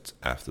left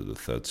after the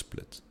 3rd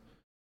split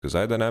because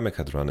iDynamic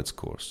had run its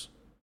course.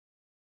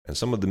 And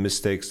some of the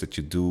mistakes that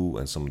you do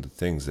and some of the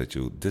things that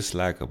you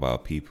dislike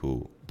about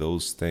people,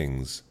 those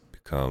things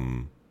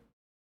become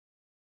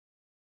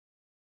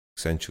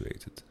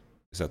accentuated.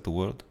 Is that the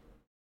word?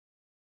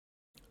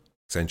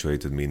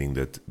 Accentuated meaning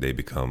that they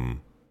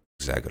become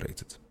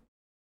exaggerated.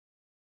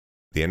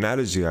 The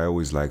analogy I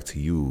always like to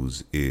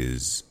use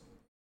is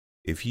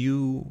if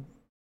you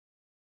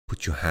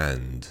put your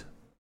hand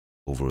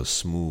over a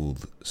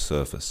smooth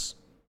surface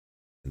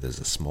and there's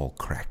a small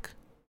crack.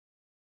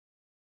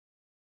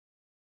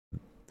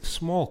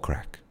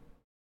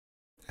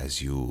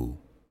 as you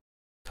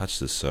touch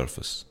the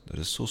surface that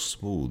is so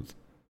smooth,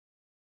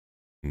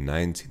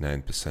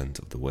 99%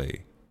 of the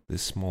way,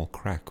 this small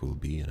crack will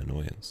be an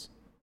annoyance.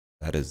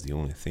 That is the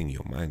only thing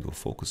your mind will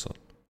focus on.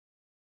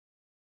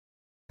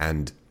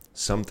 And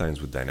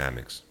sometimes with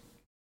dynamics,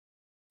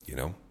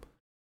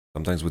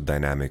 sometimes with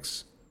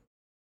dynamics,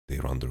 they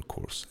run their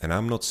course. And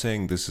I'm not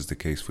saying this is the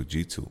case for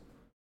G2,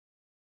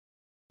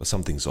 but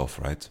something's off,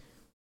 right?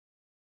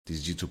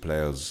 These G2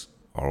 players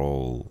are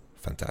all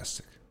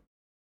fantastic.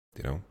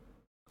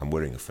 I'm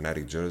wearing a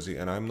Fnatic jersey,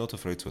 and I'm not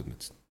afraid to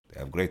admit it. They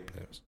have great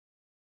players.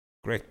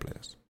 Great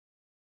players.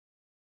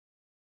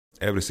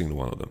 Every single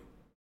one of them.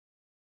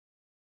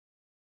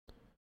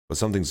 But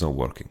something's not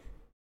working,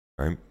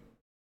 right?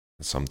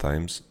 And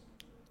sometimes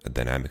a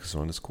dynamic is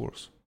run its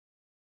course.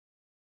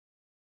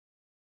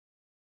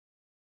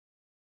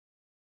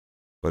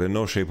 But in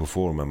no shape or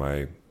form am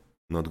I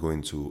not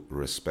going to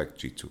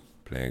respect G2,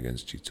 playing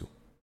against G2.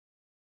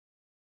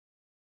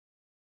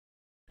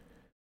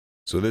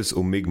 So this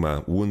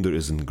Omigma, Wunder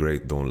isn't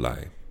great, don't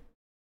lie.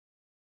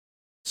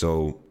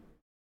 So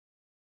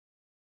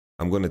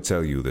I'm going to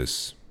tell you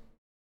this,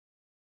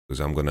 because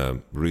I'm going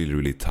to really,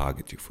 really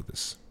target you for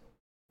this.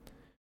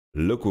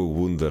 Look what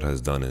Wunder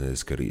has done in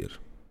his career,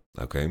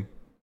 okay?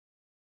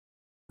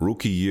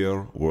 Rookie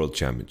year, World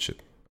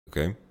Championship,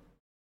 okay?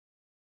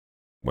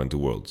 Went to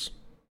Worlds.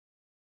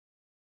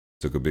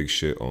 Took a big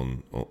shit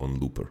on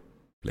Looper,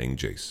 playing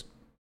Jace.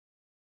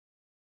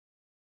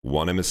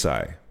 Won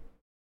MSI.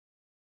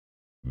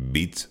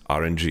 Beat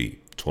RNG,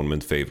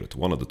 tournament favorite,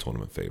 one of the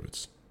tournament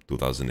favorites,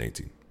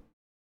 2018.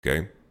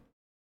 Okay?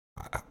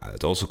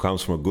 It also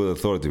comes from a good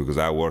authority because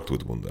I worked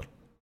with Wunder.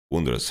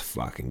 Wunder is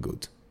fucking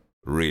good.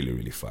 Really,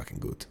 really fucking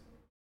good.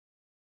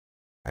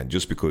 And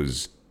just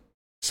because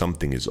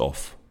something is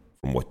off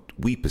from what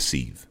we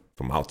perceive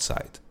from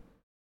outside,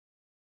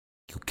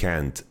 you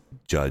can't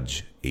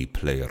judge a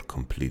player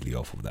completely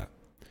off of that.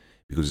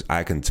 Because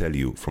I can tell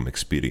you from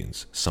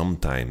experience,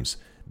 sometimes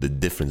the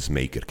difference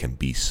maker can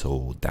be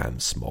so damn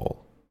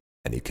small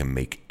and it can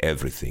make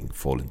everything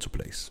fall into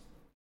place.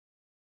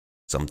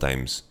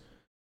 Sometimes,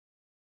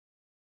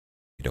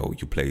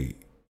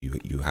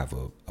 you have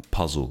a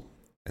puzzle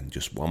and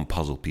just one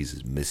puzzle piece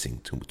is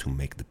missing to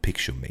make the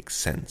picture make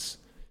sense,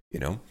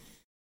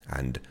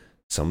 And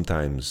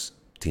sometimes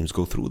teams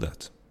go through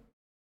that.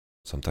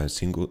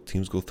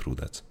 Teams go through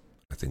that.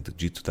 I think the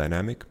G2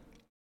 dynamic,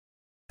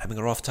 having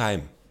a rough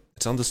time.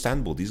 It's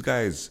understandable. These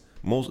guys,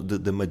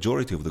 the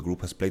majority of the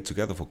group has played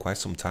together for quite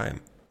some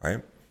time,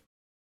 right?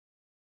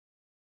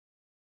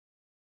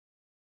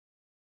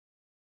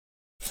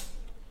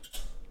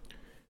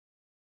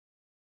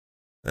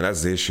 And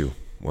that's the issue.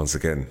 Once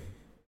again,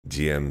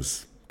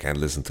 GMs can't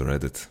listen to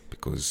Reddit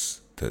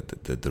because the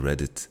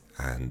Reddit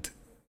and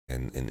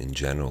in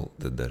general,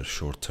 their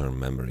short-term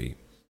memory.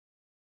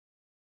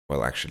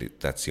 Well, actually,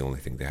 that's the only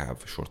thing they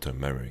have, short-term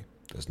memory.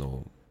 There's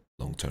no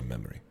long-term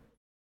memory.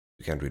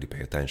 You can't really pay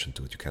attention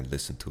to it. You can't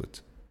listen to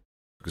it.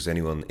 Because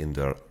anyone in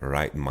their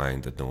right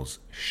mind that knows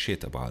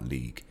shit about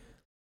League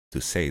to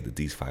say that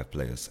these 5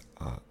 players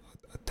are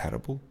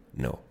terrible?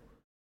 No.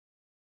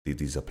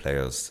 These are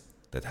players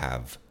that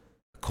have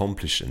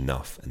accomplished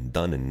enough and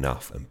done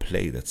enough and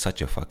played at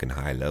such a fucking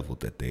high level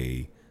that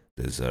they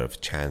deserve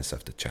chance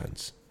after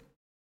chance.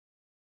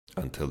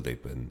 Until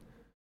they've been,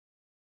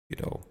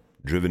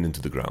 driven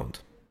into the ground.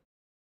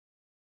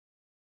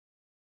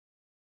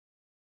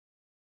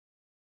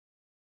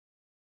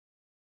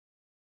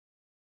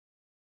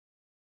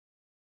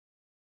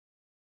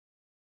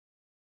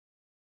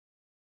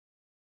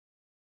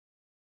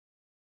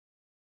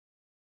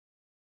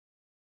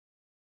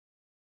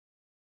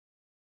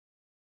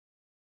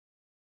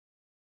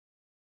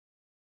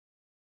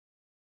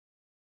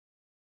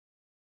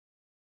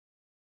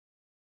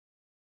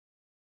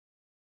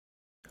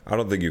 I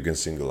don't think you can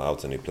single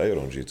out any player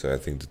on G2. I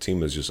think the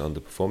team is just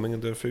underperforming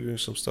and they're figuring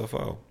some stuff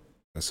out.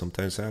 That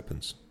sometimes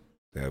happens.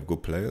 They have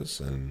good players,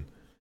 and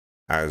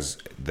as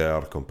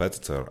their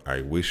competitor,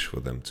 I wish for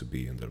them to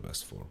be in their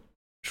best form.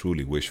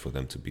 Truly wish for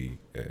them to be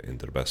in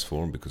their best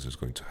form because it's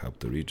going to help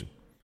the region.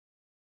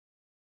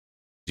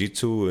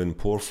 G2 in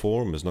poor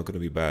form is not going to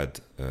be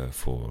bad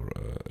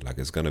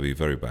it's going to be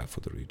very bad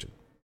for the region.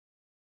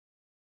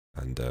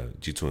 And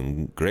G2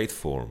 in great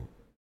form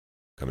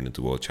coming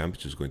into World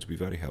Championship is going to be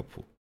very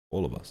helpful.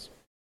 All of us.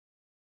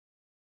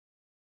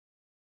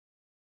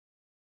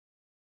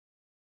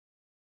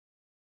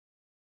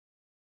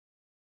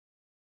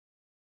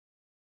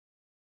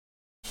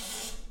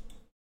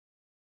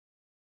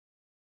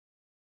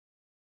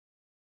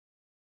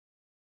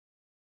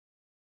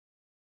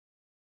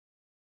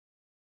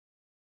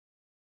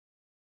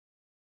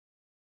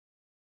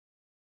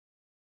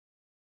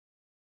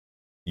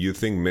 You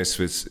think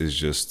Misfits is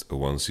just a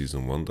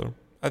one-season wonder?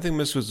 I think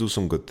Misfits do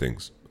some good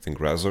things. I think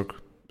Razork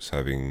is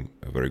having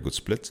a very good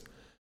split.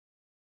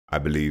 I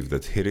believe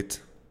that Hirit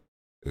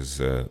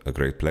is a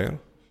great player.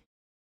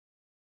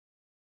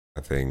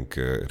 I think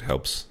it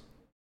helps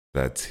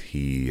that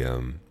he,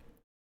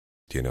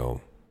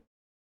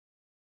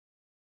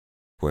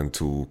 went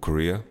to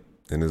Korea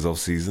in his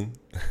off-season.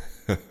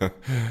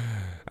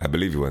 I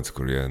believe he went to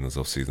Korea in his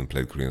off-season,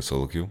 played Korean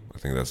solo queue. I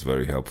think that's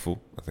very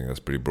helpful. I think that's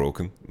pretty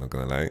broken, not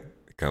gonna lie.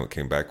 He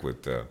came back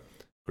with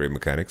great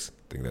mechanics.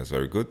 I think that's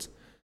very good.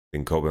 I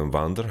think Kobe and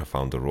Vander have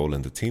found a role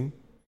in the team.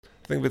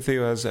 I think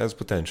Vitheo has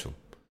potential.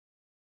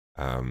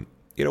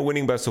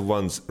 Winning best of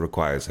ones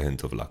requires a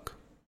hint of luck.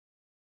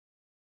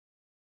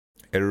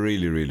 It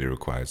really, really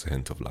requires a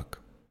hint of luck.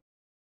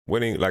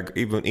 Winning, like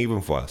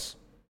even for us,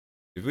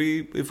 if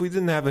we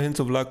didn't have a hint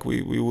of luck,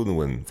 we wouldn't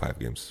win 5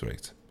 games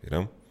straight.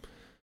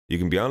 You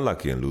can be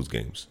unlucky and lose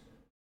games.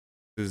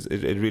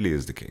 It really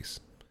is the case.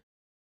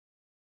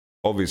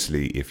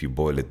 Obviously, if you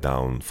boil it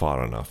down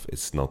far enough,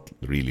 it's not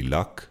really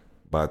luck,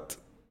 but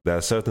there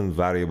are certain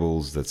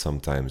variables that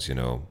sometimes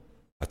are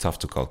tough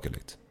to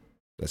calculate.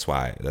 That's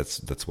why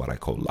that's what I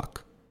call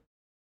luck.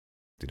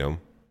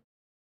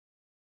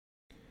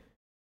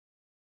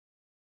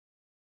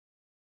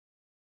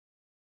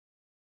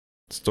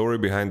 Story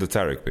behind the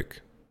Tarek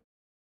pick.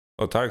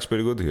 Oh, Tarek's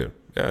pretty good here.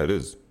 Yeah, it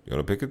is. You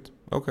wanna pick it?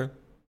 Okay.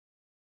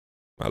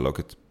 I'll lock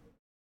it.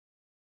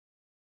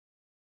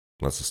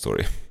 That's the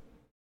story.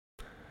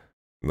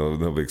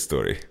 No big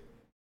story.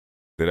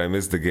 Did I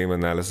miss the game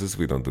analysis?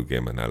 We don't do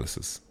game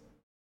analysis.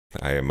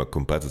 I am a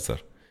competitor.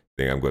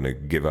 Think I'm gonna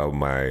give out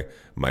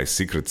my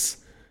secrets?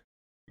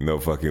 No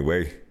fucking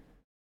way.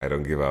 I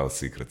don't give out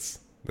secrets.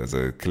 There's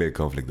a clear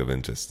conflict of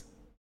interest.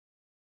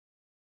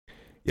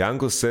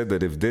 Yanko said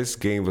that if this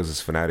game versus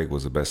Fnatic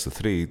was a best of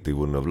 3, they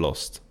wouldn't have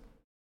lost.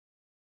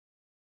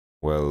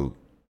 Well,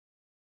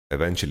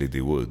 eventually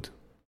they would.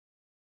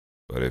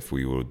 But if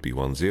we would be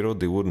 1-0,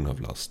 they wouldn't have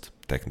lost,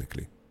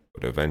 technically.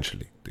 But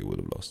eventually they would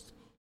have lost.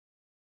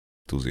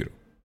 2-0.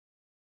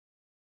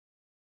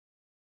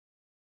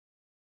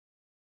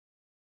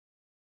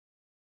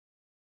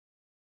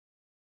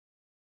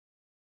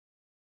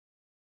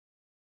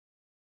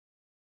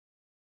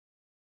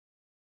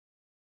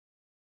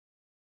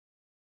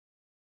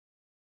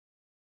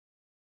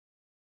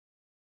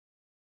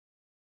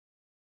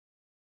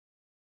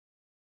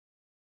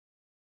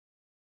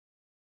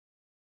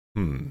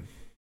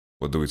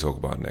 What do we talk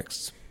about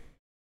next?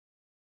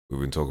 We've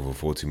been talking for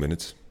 40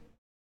 minutes.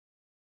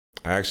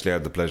 I actually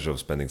had the pleasure of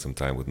spending some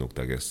time with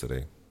Nuktag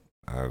yesterday.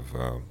 I've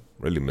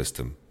really missed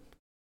him.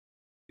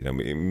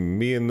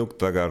 Me and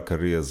Nuktag, our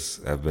careers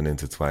have been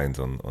intertwined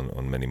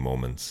on many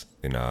moments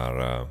in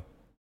our...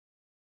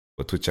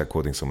 but Twitch chat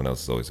quoting someone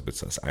else is always a bit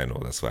sus. I know,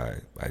 that's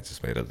why I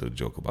just made a little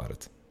joke about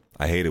it.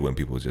 I hate it when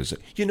people just say,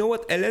 you know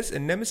what LS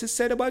and Nemesis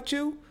said about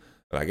you?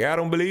 Like, yeah, I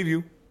don't believe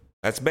you.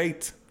 That's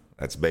bait.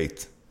 That's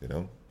bait,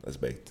 That's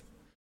bait.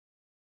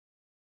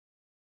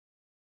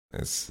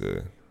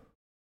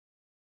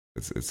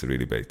 It's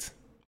really bait.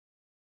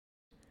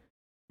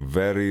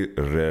 Very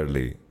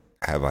rarely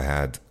have I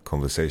had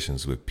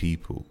conversations with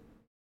people,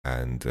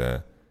 and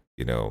I've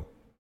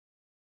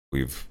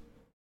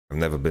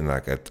never been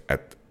like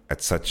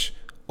at such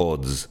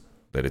odds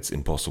that it's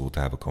impossible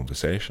to have a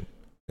conversation.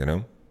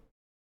 I'm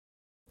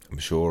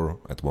sure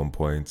at one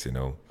point,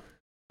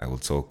 I will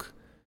talk,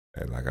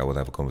 like I would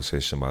have a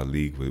conversation about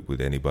League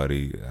with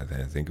anybody.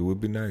 I think it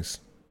would be nice.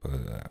 But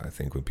I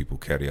think when people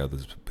carry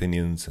others'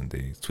 opinions and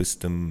they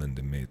twist them and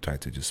they may try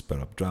to just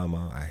spur up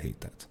drama, I hate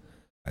that.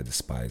 I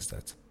despise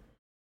that.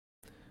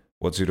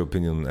 What's your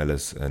opinion on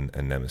Ellis and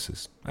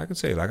Nemesis? I can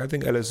say, I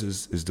think Ellis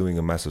is doing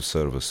a massive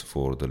service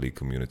for the League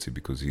community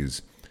because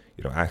he's,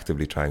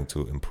 actively trying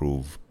to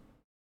improve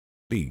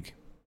League.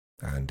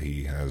 And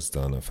he has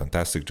done a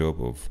fantastic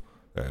job of,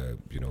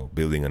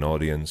 building an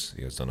audience.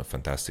 He has done a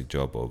fantastic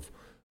job of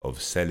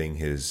selling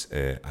his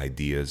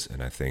ideas,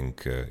 and I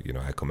think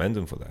I commend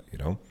him for that.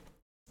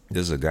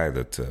 This is a guy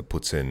that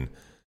puts in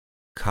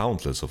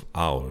countless of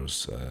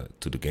hours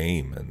to the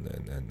game,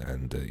 and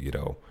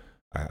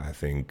I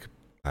think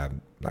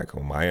like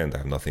on my end I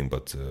have nothing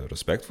but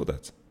respect for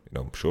that.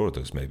 Sure,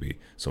 there's maybe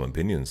some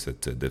opinions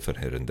that differ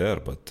here and there,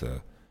 but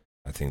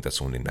I think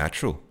that's only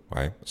natural,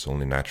 right? It's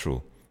only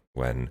natural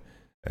when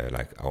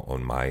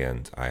on my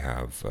end I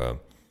have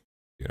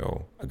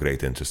a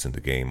great interest in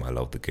the game. I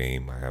love the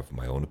game. I have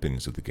my own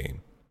opinions of the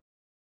game.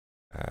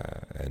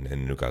 And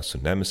in regards to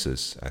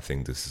Nemesis, I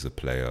think this is a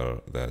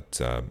player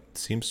that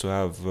seems to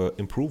have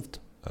improved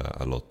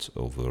a lot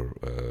over,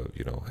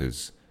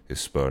 his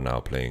spur now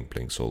playing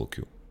solo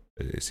queue.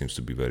 It seems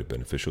to be very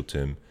beneficial to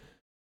him.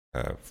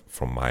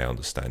 From my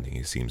understanding,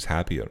 he seems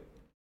happier.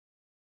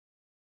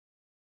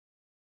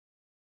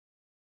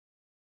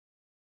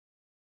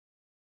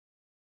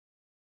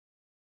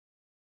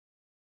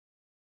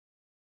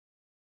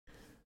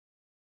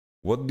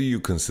 What do you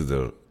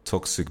consider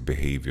toxic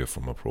behavior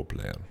from a pro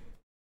player?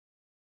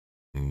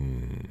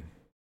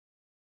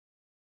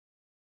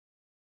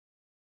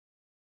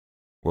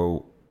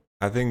 Well,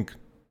 I think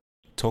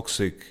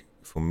toxic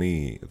for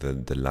me,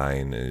 the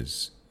line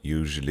is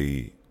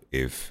usually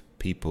if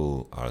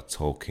people are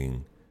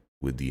talking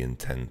with the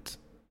intent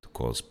to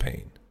cause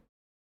pain.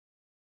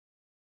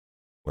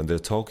 When they're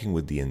talking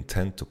with the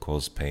intent to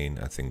cause pain,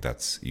 I think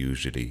that's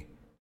usually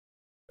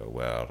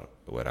where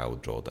I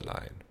would draw the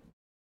line.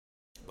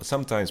 But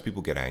sometimes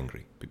people get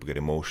angry, people get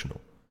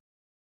emotional.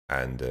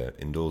 And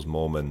in those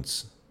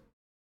moments,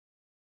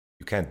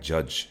 you can't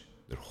judge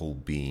their whole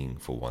being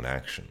for one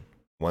action.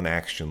 One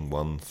action,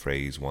 one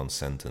phrase, one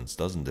sentence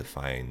doesn't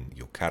define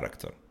your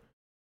character.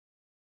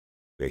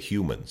 We're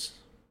humans.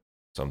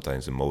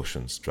 Sometimes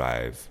emotions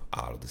drive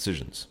our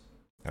decisions.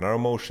 And our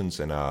emotions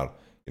and our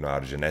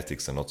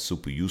genetics are not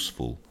super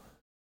useful.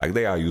 Like,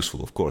 they are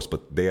useful, of course,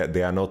 but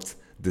they are not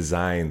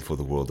designed for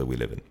the world that we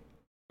live in.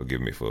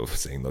 Forgive me for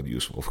saying not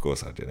useful. Of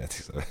course, our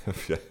genetics are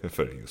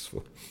very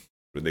useful.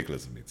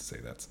 Ridiculous of me to say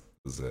that.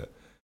 It was a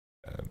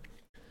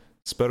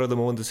spur of the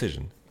moment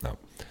decision. Now,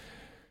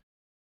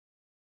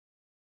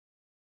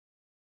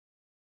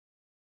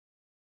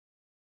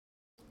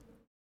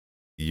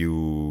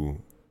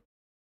 you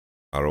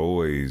are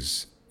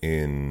always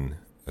in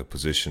a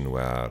position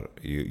where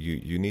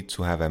you need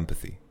to have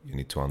empathy. You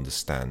need to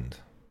understand.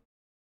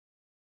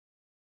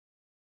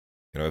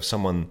 If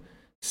someone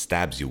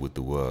stabs you with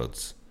the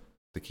words,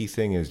 the key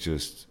thing is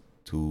just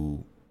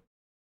to,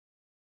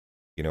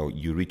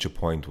 you reach a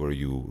point where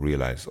you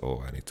realize,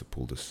 oh, I need to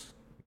pull this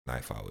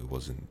knife out. It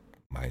wasn't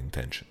my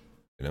intention.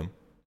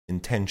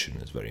 Intention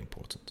is very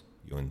important.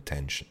 Your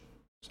intention.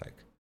 It's like,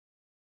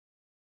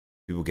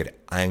 people get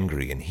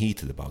angry and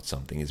heated about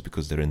something is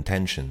because their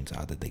intentions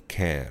are that they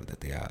care,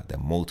 that they're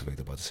motivated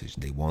about the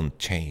decision. They want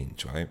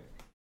change, right?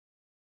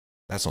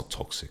 That's not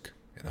toxic,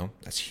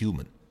 That's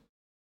human.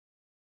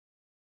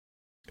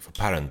 If a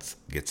parent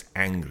gets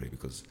angry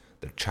because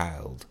their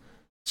child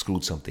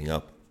screwed something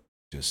up,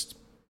 just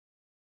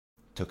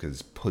took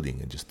his pudding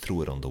and just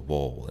threw it on the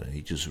wall, and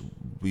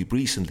we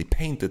recently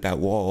painted that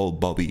wall,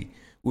 Bobby.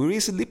 We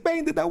recently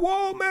painted that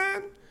wall,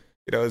 man.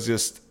 It's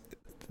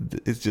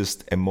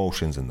just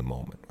emotions in the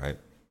moment, right?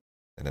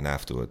 And then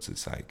afterwards,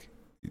 it's like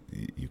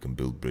you can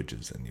build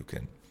bridges, and you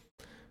can.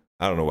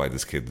 I don't know why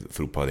this kid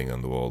threw pudding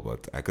on the wall,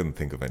 but I couldn't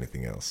think of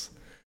anything else.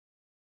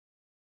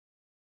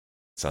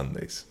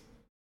 Sundays.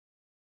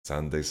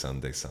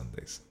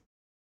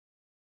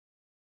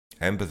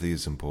 Empathy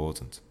is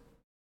important.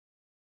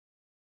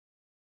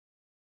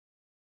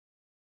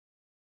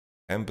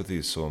 Empathy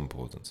is so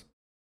important.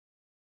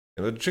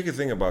 The tricky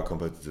thing about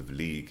competitive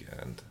league,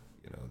 and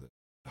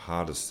the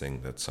hardest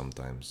thing that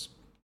sometimes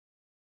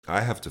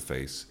I have to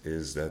face,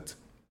 is that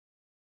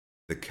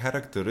the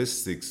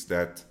characteristics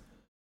that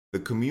the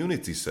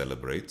community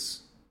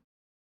celebrates,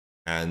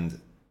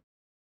 and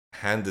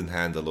hand in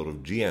hand a lot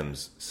of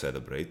GMs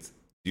celebrate,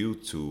 due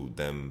to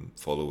them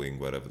following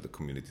whatever the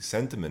community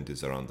sentiment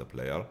is around the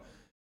player.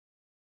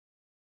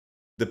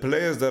 The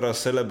players that are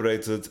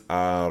celebrated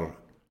are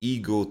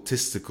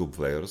egotistical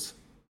players,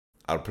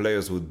 are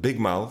players with big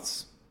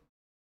mouths,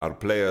 are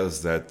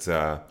players that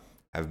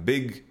have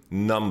big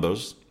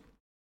numbers,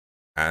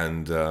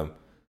 and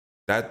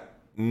that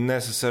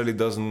necessarily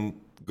doesn't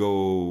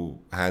go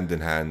hand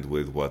in hand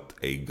with what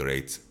a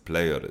great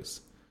player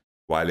is.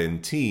 While in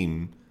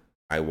team,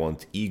 I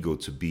want ego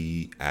to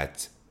be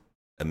at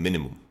a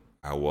minimum.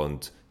 I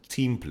want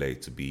team play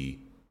to be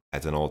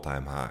at an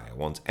all-time high. I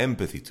want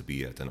empathy to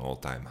be at an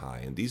all-time high.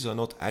 And these are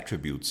not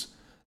attributes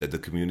that the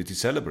community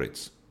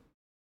celebrates.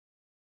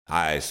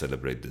 I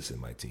celebrate this in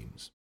my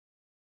teams.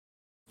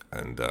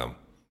 And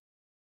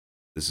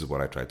this is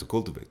what I try to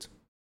cultivate.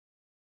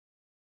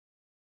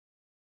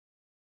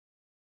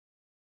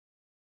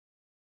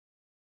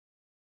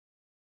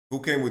 Who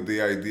came with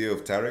the idea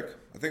of Tarek?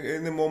 I think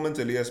in the moment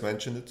Elias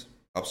mentioned it.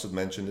 Upset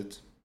mentioned it.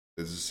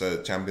 This is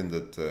a champion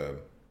that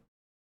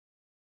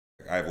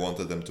I've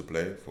wanted them to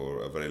play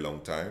for a very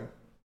long time.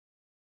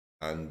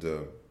 And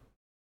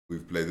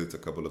we've played it a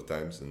couple of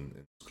times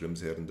in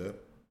scrims here and there.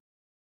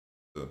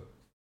 So,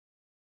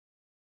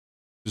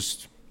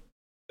 just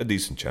a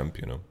decent champ,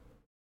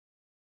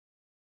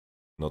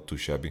 Not too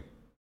shabby.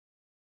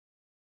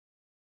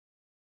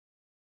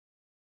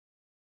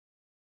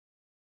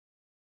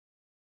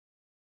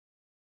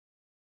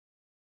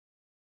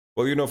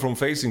 Well, from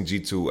facing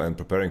G2 and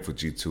preparing for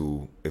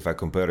G2, if I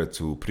compare it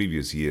to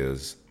previous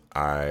years,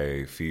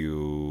 I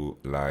feel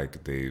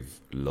like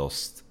they've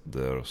lost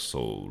their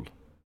soul.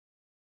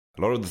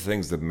 A lot of the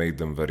things that made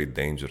them very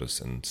dangerous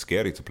and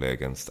scary to play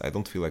against, I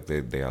don't feel like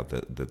they are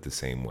the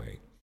same way.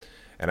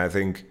 And I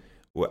think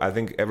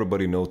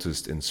everybody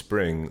noticed in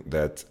spring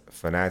that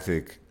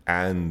Fnatic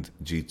and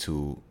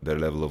G2, their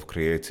level of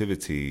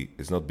creativity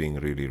is not being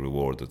really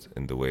rewarded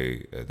in the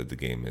way that the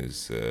game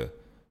is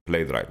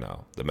played right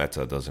now. The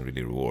meta doesn't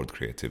really reward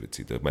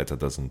creativity. The meta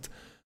doesn't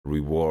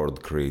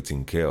reward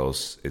creating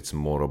chaos. It's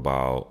more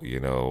about,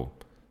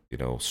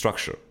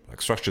 structure.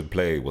 Like, structured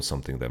play was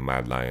something that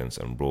Mad Lions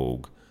and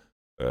Rogue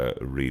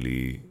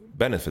really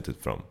benefited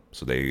from.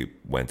 So they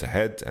went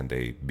ahead and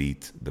they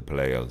beat the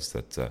players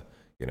that,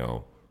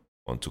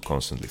 want to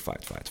constantly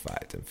fight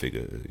and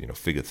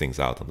figure things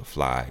out on the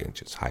fly, and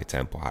just high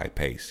tempo, high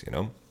pace,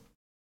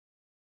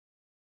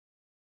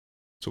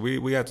 So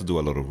we had to do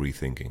a lot of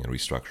rethinking and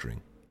restructuring.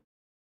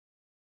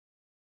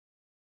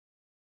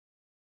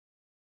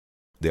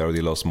 They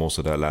already lost most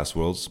of their last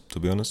worlds, to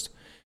be honest.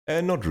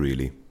 And not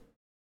really.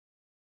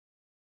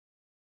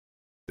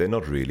 They're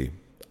not really.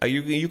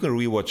 You can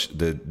rewatch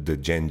the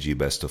Gen G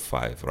best of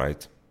 5,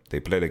 right? they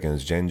played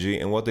against Genji,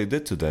 and what they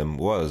did to them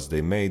was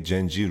they made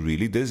Genji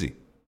really dizzy.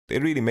 They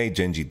really made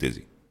Genji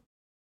dizzy.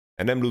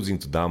 And them losing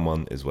to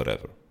Damwon is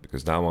whatever,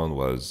 because Damwon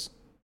was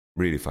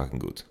really fucking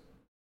good.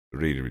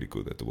 Really, really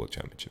good at the World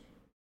Championship.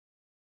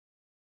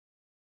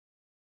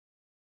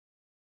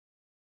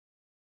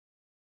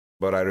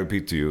 But I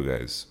repeat to you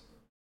guys,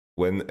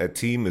 when a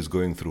team is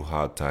going through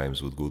hard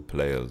times with good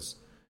players,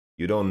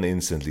 you don't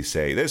instantly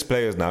say, this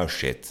player's now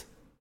shit.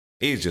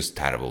 He's just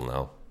terrible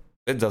now.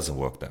 It doesn't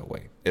work that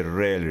way. It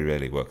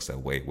rarely works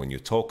that way when you're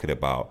talking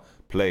about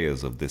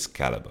players of this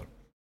caliber.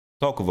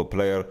 Talk of a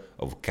player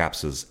of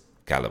Caps's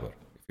caliber.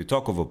 If you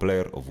talk of a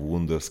player of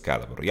Wunder's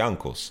caliber,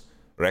 Jankos,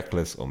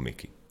 Reckless, or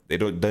Mickey, they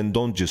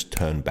don't just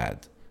turn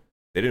bad.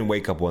 They didn't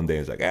wake up one day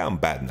and say, hey, I'm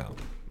bad now.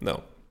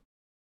 No.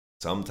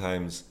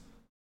 Sometimes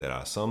there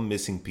are some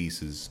missing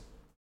pieces,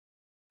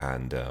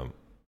 and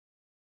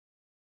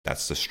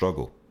that's the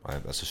struggle,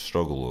 right? That's the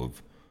struggle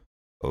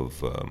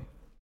of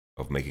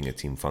making a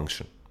team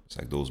function. It's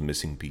like those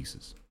missing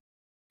pieces.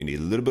 You need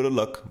a little bit of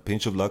luck, a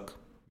pinch of luck.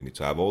 You need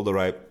to have all the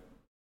right.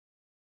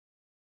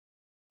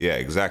 Yeah,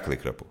 exactly,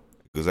 Cripple.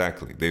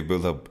 Exactly. They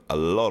built up a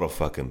lot of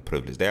fucking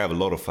privilege. They have a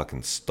lot of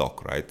fucking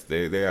stock, right?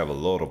 They have a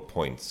lot of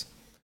points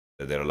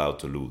that they're allowed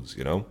to lose,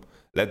 you know?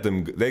 Let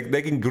them,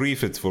 they can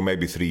grief it for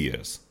maybe 3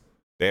 years.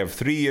 They have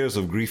 3 years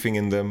of griefing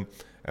in them,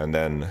 and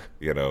then,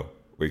 you know,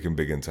 we can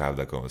begin to have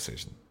that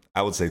conversation.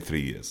 I would say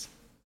 3 years.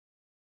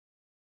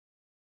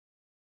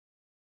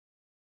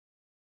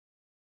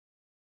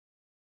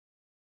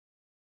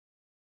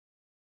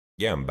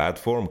 Yeah, and bad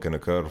form can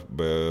occur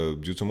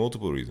due to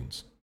multiple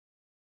reasons.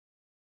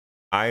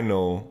 I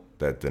know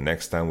that the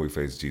next time we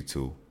face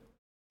G2,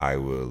 I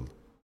will,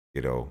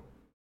 you know,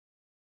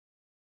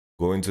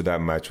 go into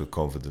that match with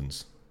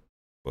confidence,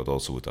 but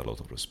also with a lot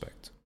of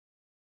respect.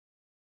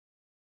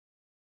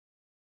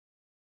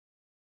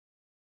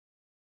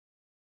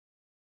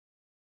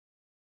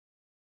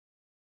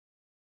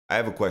 I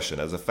have a question.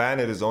 As a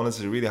fan, it is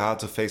honestly really hard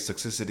to face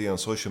toxicity on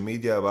social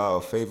media about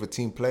our favorite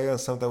team player, and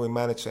sometimes we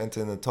manage to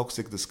enter in a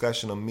toxic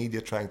discussion on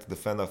media trying to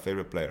defend our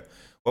favorite player.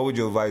 What would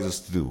you advise us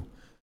to do?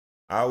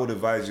 I would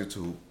advise you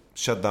to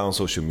shut down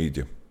social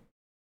media.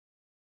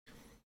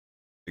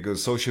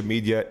 Because social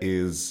media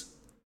is,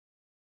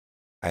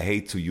 I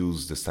hate to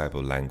use this type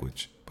of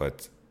language,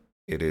 but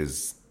it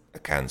is a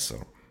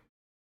cancer.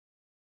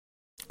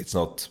 It's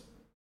not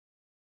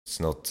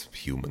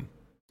human.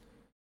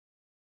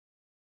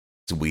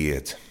 It's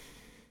weird.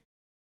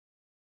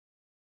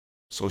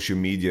 Social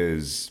media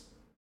is,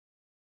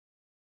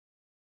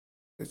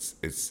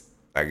 it's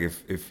like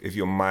if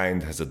your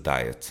mind has a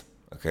diet,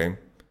 okay?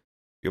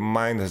 Your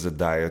mind has a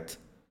diet,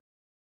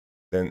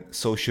 then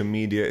social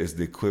media is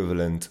the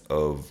equivalent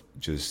of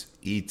just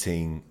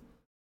eating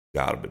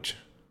garbage.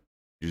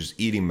 You're just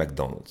eating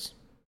McDonald's.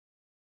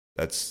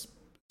 That's,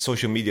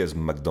 social media is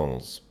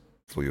McDonald's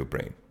for your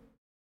brain.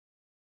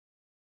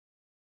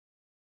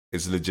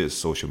 It's legit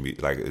social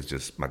media, like it's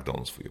just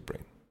McDonald's for your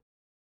brain.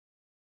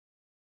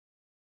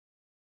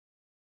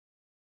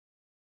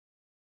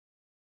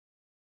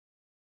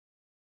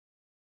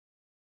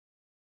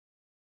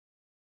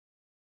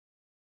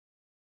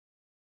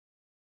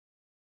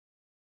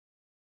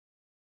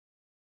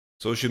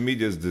 Social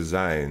media is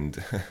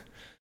designed,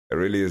 it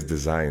really is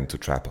designed to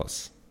trap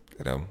us,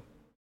 you know?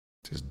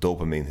 Just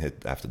dopamine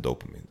hit after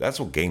dopamine.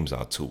 That's what games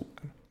are too.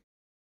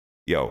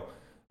 Yo,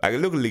 like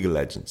look at League of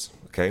Legends,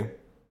 okay?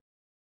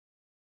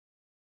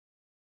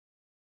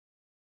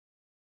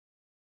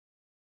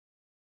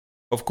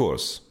 Of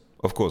course,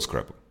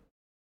 Crap.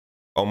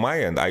 On my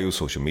end, I use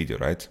social media,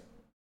 right?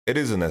 It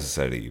is a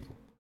necessary evil.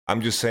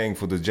 I'm just saying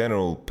for the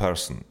general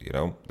person, you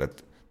know,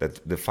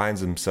 that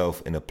finds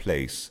himself in a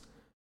place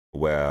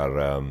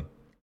where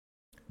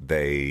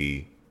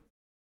they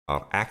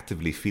are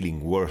actively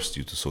feeling worse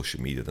due to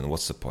social media, then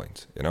what's the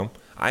point, you know?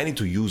 I need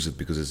to use it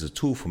because it's a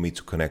tool for me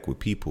to connect with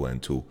people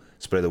and to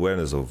spread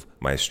awareness of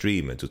my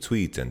stream and to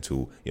tweet and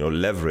to, you know,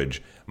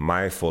 leverage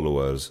my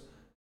followers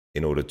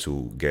in order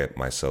to get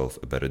myself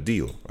a better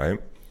deal, right?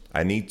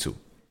 I need to.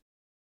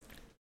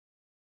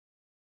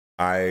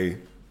 I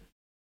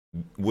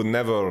would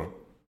never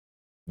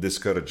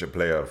discourage a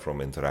player from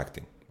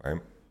interacting,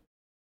 right?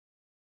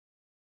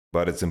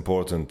 But it's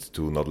important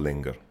to not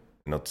linger,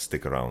 not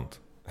stick around.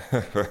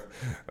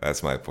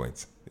 That's my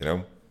point, you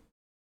know?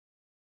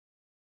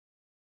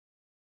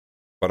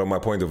 But on my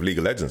point of League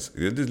of Legends,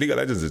 this League of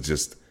Legends is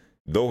just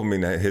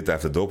dopamine hit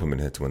after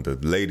dopamine hit when the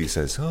lady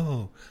says,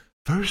 oh,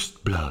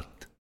 first blood.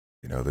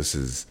 You know, this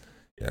is,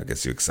 yeah, it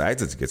gets you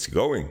excited, it gets you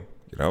going.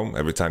 You know,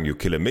 every time you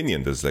kill a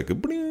minion, there's like a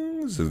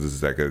bling, so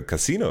there's like a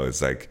casino.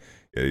 It's like,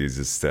 you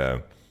just,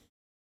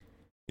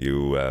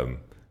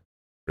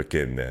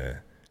 freaking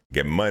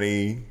get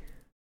money.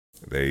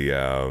 They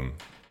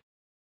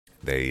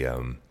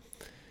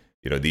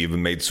you know, they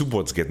even made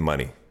supports get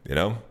money, you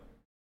know?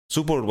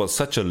 Support was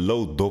such a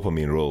low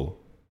dopamine role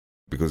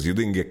because you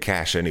didn't get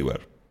cash anywhere.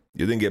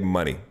 You didn't get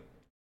money.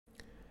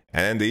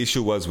 And the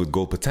issue was with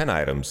gold per 10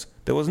 items,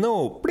 there was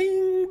no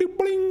bling,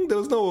 bling, there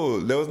was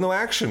no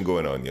action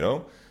going on, you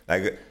know?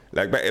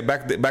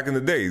 Back in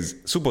the days,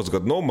 supports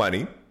got no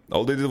money.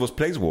 All they did was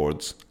place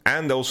wards,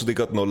 and also they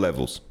got no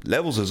levels.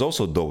 Levels is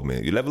also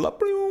dopamine. You level up,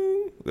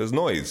 there's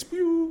noise.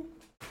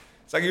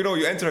 It's like, you know,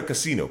 you enter a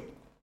casino,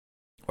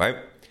 right?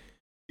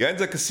 You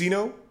enter a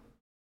casino,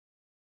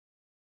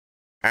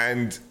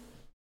 and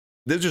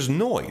there's just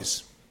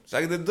noise. It's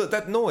like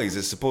that noise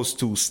is supposed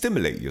to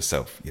stimulate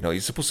yourself. You know,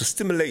 it's supposed to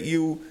stimulate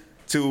you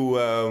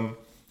to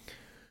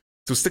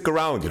stick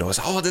around. You know, it's,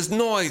 oh, there's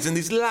noise and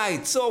these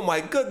lights. Oh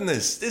my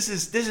goodness, this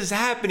is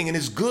happening and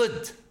it's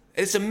good.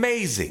 It's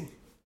amazing.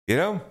 You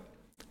know,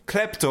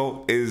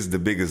 Klepto is the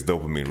biggest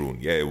dopamine rune.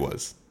 Yeah, it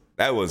was.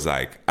 That was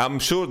like, I'm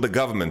sure the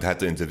government had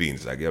to intervene.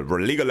 It's like, yeah,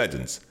 League of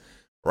Legends,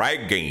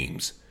 Riot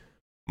Games,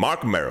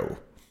 Mark Merrow,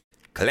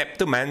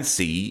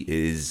 Kleptomancy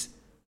is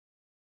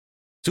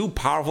too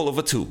powerful of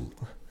a tool.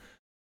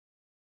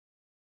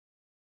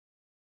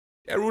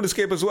 Yeah,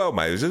 RuneScape as well,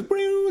 man. It's just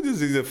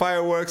these are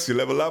fireworks, you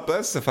level up.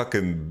 That's a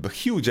fucking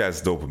huge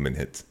ass dopamine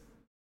hit.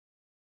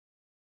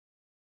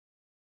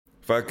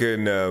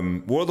 Fucking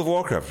World of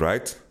Warcraft,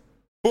 right?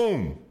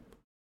 Boom!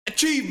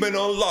 Achievement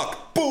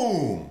unlocked!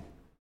 Boom!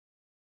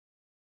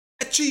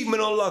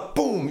 Achievement unlocked!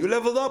 Boom! You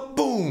leveled up!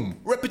 Boom!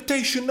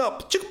 Reputation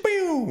up!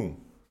 Chicka-boom!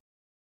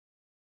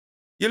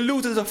 You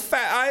looted a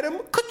fat item!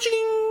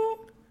 Ka-ching!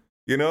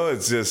 You know,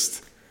 it's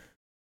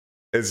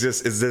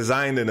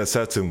designed in a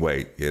certain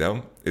way, you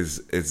know? It's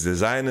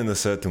designed in a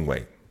certain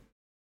way.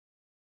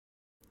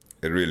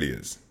 It really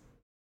is.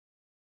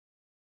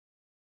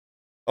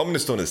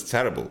 Omnistone is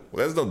terrible.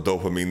 Well, there's no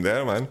dopamine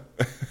there, man.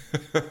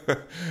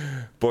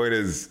 Point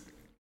is,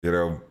 you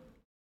know,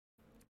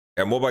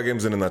 yeah, mobile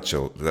games in a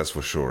nutshell, that's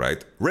for sure,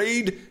 right?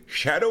 Raid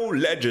Shadow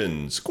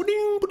Legends.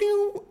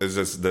 It's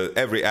just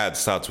every ad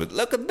starts with,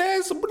 look at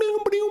this.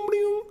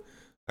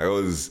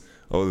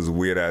 All this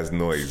weird ass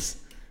noise,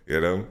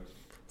 you know?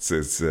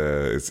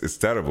 It's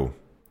terrible.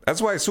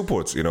 That's why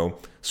supports, you know,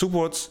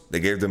 they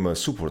gave them a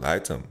support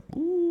item.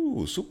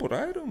 Ooh, support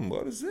item.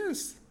 What is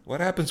this? What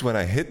happens when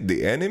I hit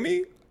the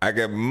enemy? I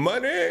get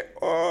money.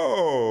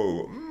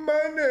 Oh,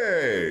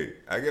 money.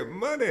 I get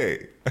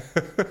money.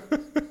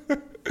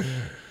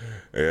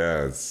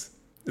 Yeah, it's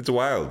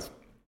wild.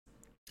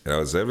 You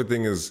know,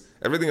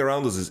 everything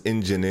around us is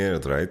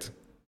engineered, right?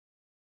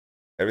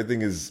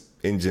 Everything is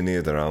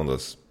engineered around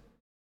us.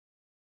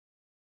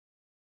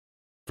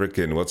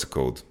 Freaking, what's it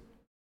called?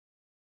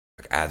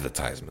 Like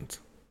advertisement.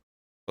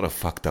 What a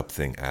fucked up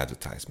thing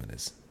advertisement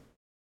is.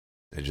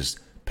 They're just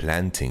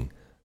planting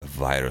a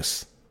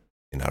virus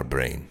in our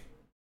brain.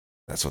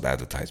 That's what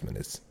advertisement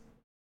is.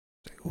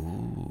 It's like,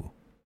 ooh.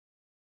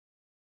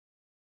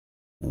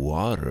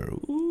 Water,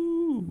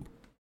 ooh.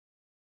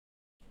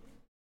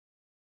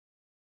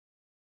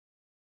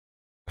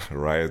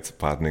 Riot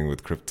partnering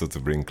with crypto to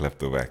bring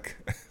Klepto back.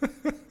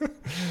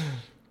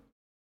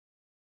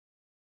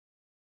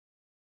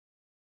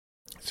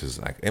 It's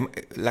just like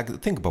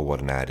think about what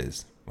an ad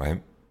is,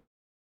 right?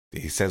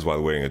 He says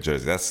while wearing a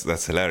jersey.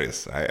 That's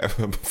hilarious.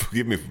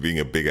 Forgive me for being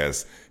a big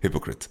ass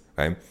hypocrite,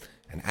 right?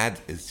 An ad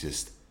is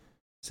just,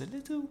 it's a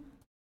little,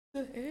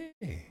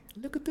 hey,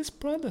 look at this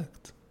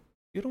product.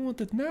 You don't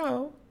want it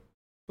now,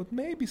 but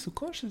maybe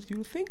subconsciously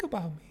you'll think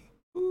about me.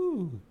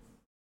 Ooh.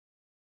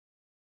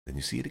 Then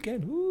you see it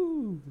again.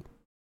 Ooh.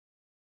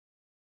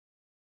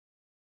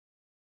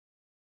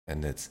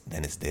 And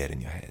then it's there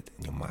in your head,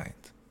 in your mind.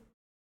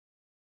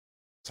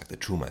 It's like the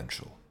Truman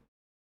Show.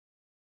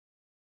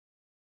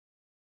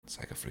 It's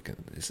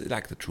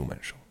like the Truman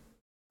Show.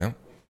 Yeah?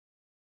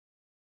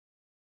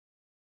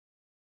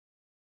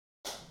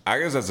 I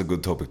guess that's a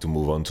good topic to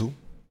move on to.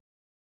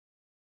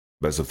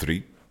 Best of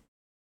 3.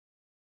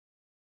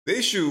 The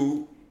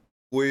issue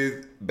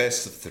with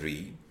best of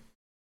 3.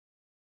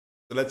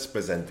 So let's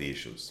present the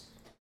issues.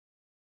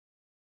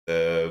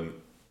 The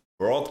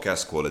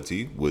broadcast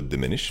quality would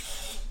diminish.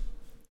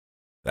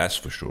 That's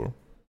for sure.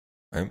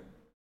 Right?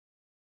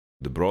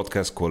 The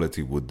broadcast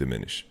quality would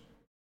diminish.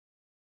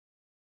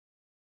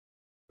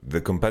 The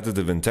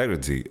competitive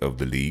integrity of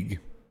the league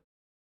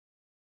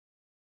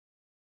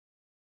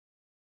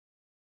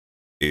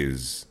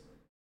is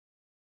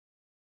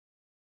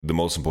the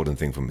most important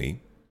thing for me.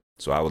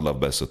 So I would love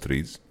best of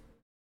 3s.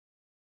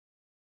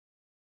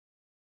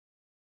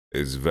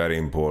 It's very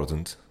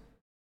important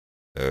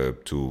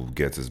to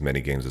get as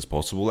many games as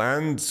possible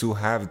and to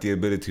have the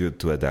ability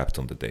to adapt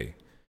on the day.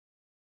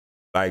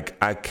 Like,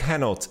 I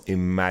cannot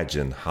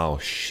imagine how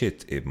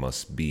shit it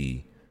must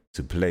be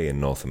to play in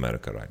North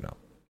America right now.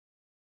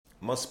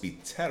 Must be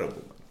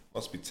terrible, man.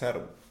 Must be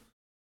terrible.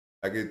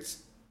 Like,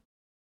 it's...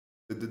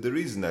 The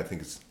reason I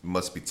think it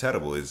must be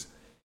terrible is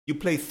you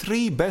play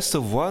 3 best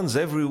of 1s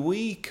every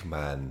week,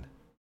 man.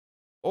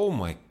 Oh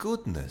my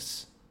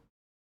goodness.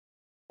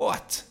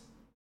 What?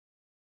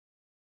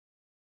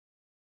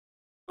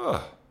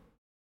 Ugh.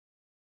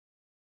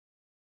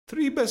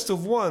 3 best of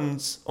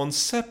 1s on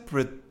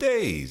separate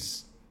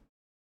days.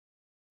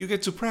 You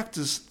get to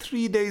practice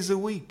 3 days a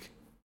week.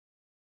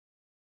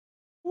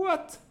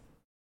 What?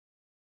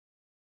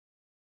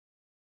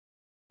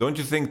 Don't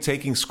you think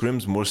taking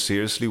scrims more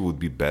seriously would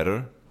be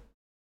better?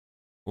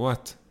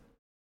 What?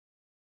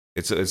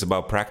 It's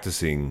about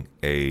practicing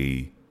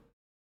a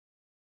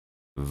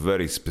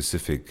very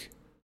specific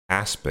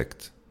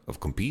aspect of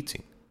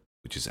competing,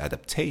 which is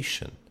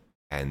adaptation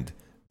and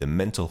the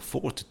mental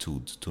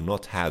fortitude to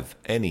not have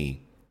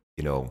any,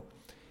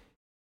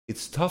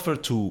 it's tougher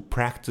to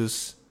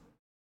practice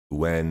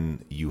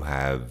when you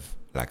have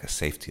like a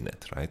safety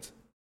net, right?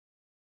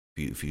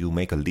 If you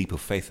make a leap of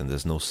faith and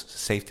there's no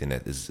safety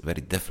net, is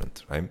very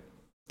different, right?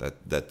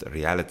 That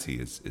reality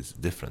is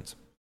different.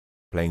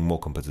 Playing more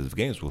competitive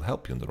games will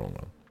help you in the long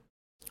run,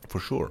 for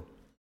sure.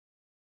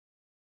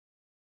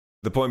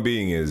 The point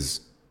being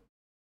is,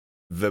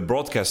 the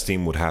broadcast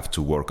team would have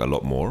to work a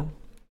lot more.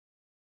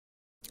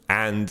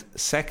 And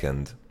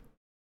second,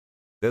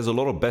 there's a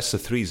lot of best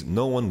of threes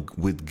no one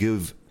would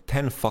give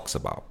 10 fucks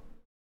about.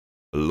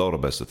 A lot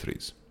of best of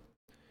threes.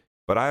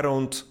 But I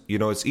don't,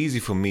 it's easy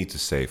for me to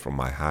say from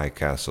my high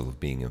castle of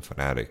being a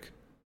fanatic,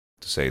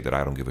 to say that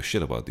I don't give a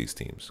shit about these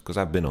teams. Because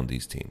I've been on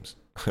these teams.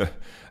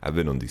 I've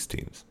been on these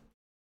teams.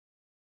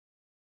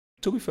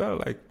 To be fair,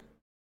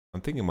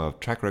 I'm thinking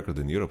about track record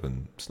in Europe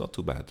and it's not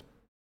too bad.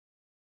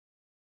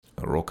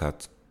 A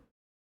Rocat,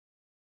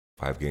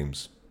 5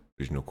 games,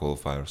 regional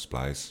qualifier,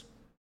 Splice.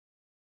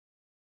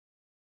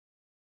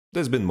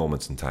 There's been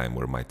moments in time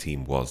where my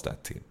team was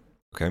that team,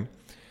 okay?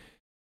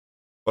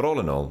 But all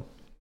in all,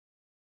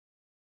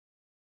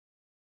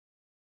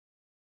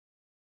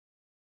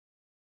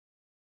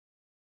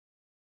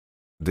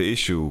 the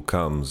issue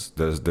comes,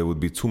 there would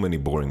be too many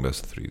boring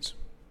best of threes.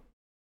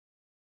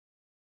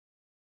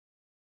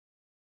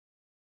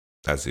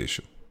 That's the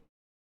issue.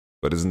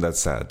 But isn't that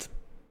sad?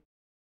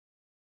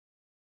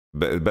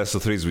 Best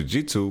of threes with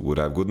G2 would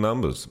have good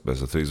numbers.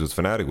 Best of threes with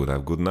Fnatic would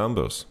have good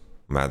numbers.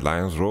 Mad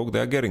Lions, Rogue,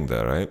 they're getting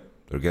there, right?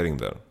 They're getting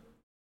there.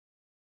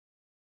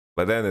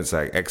 But then it's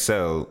like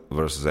XL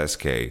versus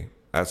SK.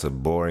 That's a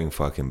boring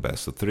fucking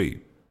best of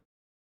 3.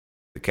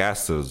 The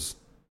casters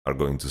are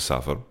going to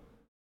suffer.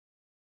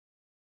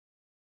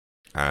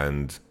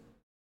 And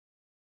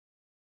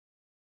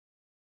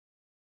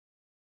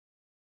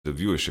the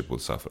viewership will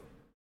suffer.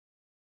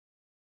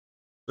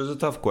 It's a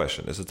tough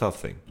question. It's a tough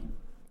thing,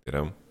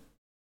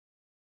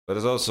 But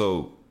it's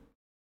also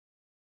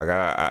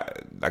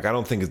I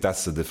don't think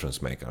that's the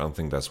difference maker. I don't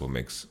think that's what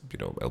makes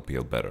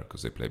LPL better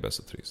because they play best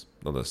of 3s.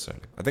 Not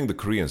necessarily. I think the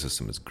Korean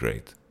system is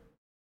great.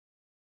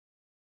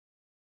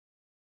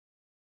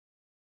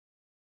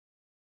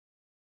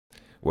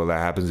 Well, that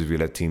happens if you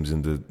let teams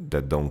in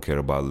that don't care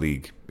about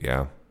league.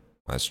 Yeah,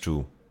 that's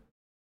true.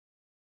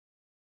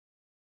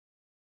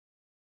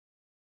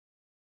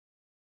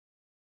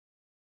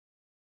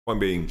 Point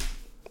being,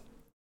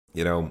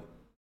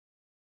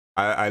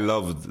 I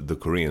loved the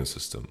Korean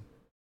system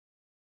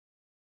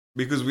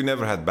because we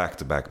never had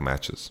back-to-back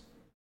matches.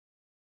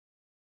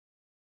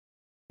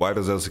 Why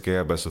does LCK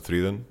have best of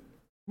 3 then?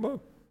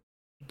 Well,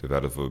 they've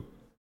had it for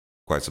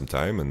quite some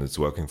time and it's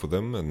working for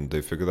them and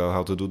they figured out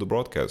how to do the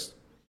broadcast.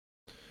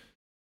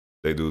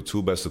 They do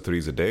 2 best of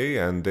 3s a day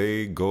and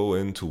they go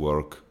into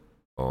work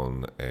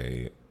on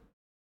a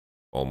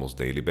almost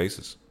daily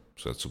basis.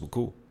 So that's super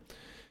cool.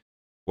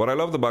 What I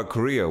loved about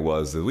Korea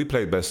was that we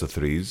played best of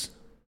 3s,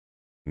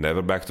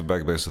 never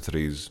back-to-back best of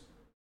 3s.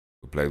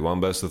 We played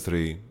 1 best of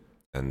 3,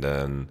 and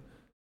then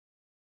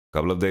a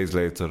couple of days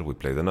later, we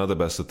played another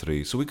best of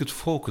 3. So we could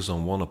focus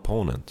on one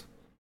opponent.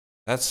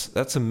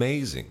 That's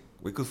amazing.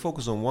 We could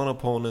focus on one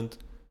opponent.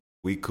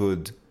 We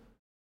could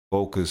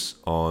focus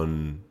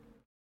on,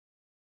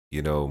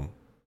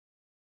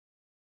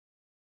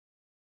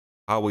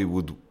 how we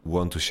would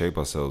want to shape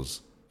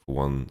ourselves for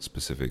one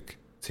specific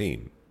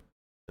team.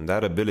 And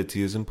that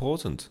ability is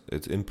important.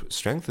 It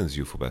strengthens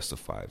you for best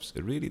of 5s.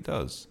 It really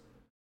does.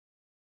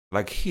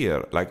 Like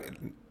here,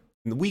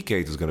 week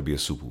 8 is going to be a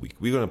super week.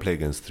 We're going to play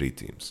against 3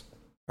 teams,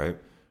 right?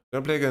 We're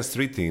going to play against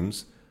 3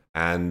 teams,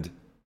 and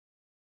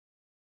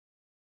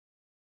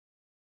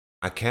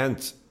I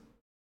can't,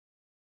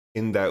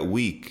 in that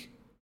week,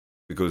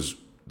 because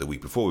the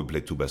week before we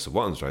played 2 best of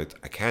 1s, right?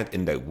 I can't,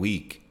 in that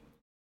week,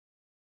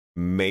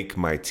 make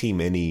my team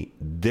any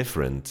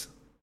different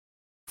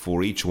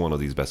for each one of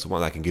these best of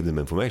 1. I can give them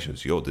information.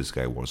 So, this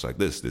guy works like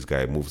this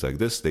guy moves like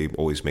this, they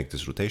always make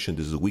this rotation,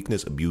 this is a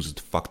weakness, abuse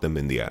it, fuck them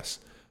in the ass.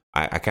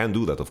 I can't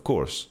do that, of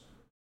course.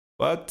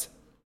 But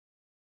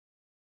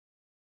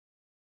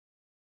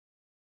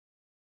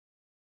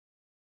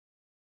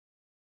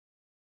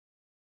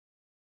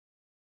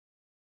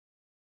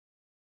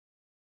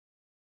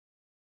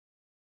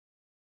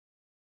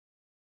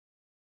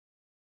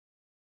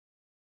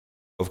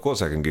of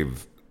course I can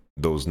give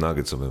those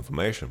nuggets of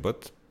information,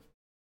 but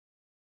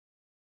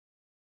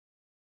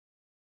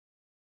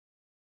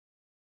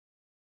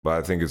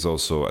I think it's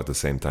also at the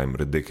same time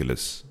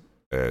ridiculous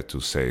to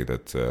say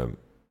that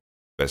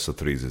best of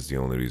 3s is the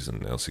only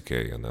reason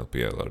LCK and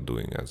LPL are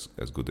doing as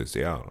good as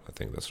they are. I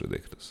think that's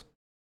ridiculous.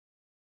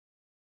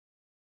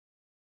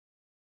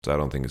 So I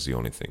don't think it's the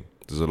only thing.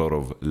 There's a lot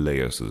of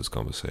layers to this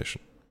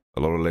conversation.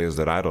 A lot of layers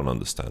that I don't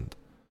understand.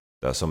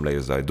 There are some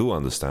layers that I do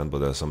understand, but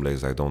there are some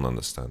layers I don't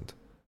understand.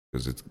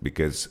 Because it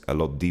gets a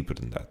lot deeper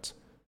than that.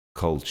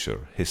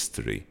 Culture,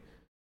 history,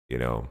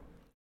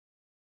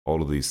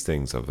 All of these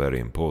things are very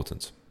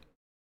important.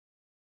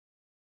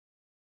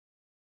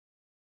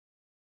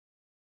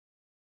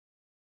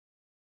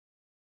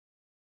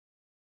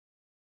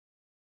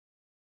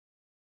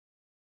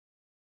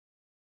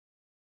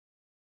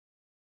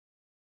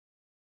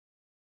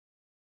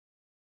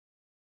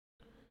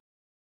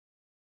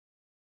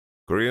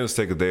 Koreans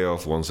take a day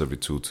off once every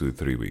 2 to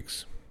 3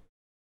 weeks.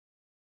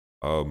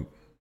 I'm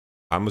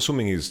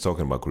assuming he's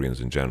talking about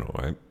Koreans in general,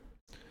 right?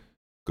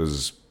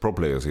 Because pro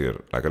players here,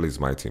 like at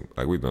least my team,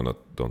 like we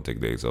don't take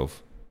days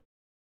off.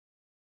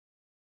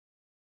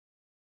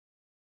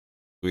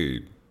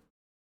 I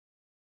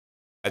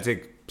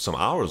take some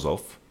hours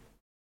off.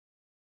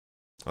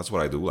 That's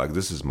what I do. Like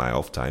this is my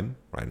off time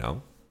right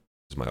now.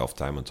 This is my off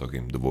time. I'm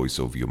talking the voice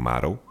of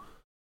Yamato.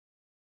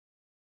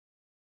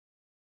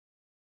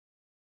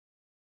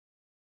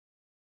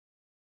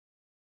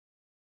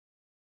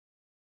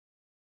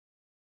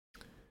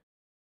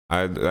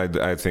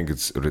 I think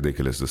it's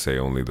ridiculous to say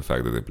only the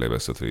fact that they play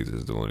best of threes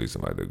is the only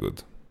reason why they're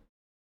good.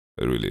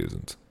 It really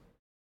isn't.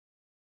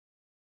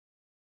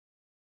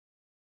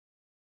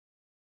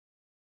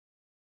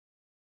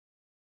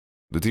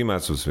 The team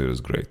atmosphere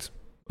is great.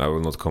 I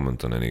will not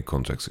comment on any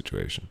contract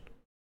situation.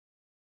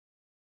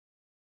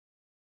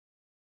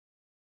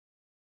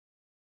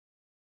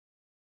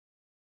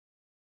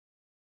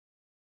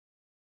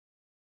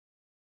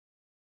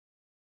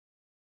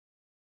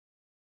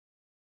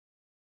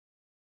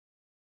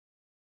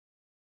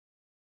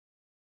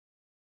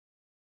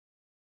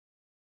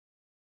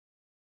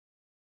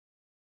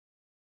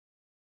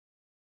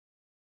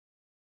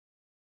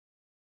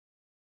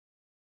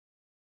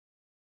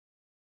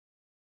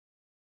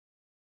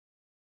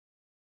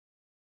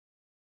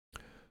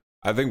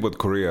 I think what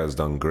Korea has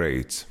done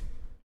great,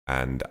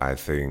 and I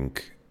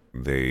think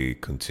they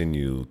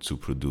continue to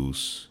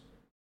produce,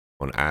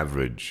 on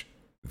average,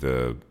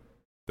 the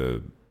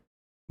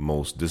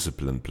most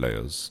disciplined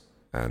players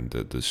and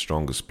the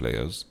strongest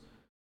players,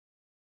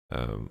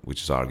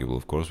 which is arguable,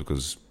 of course,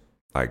 because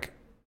like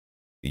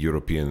there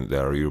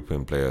are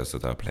European players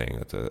that are playing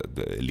at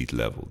the elite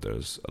level.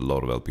 There's a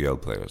lot of LPL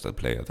players that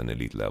play at an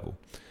elite level.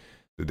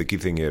 The key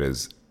thing here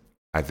is,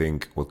 I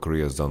think what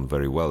Korea has done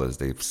very well is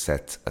they've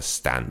set a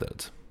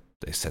standard.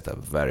 They set a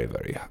very,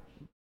 very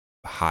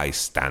high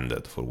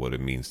standard for what it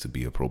means to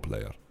be a pro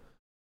player.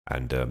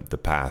 And the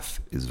path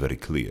is very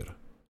clear.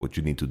 What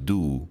you need to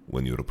do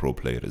when you're a pro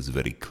player is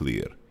very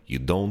clear. You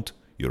don't,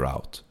 you're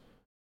out.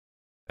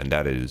 And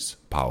that is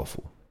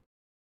powerful.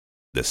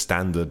 The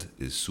standard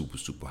is super,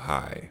 super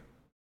high.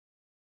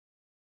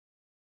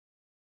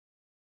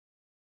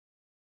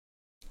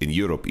 In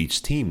Europe,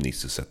 each team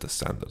needs to set the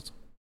standard.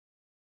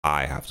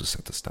 I have to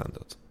set the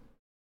standard.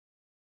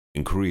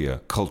 In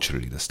Korea,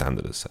 culturally, the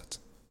standard is set.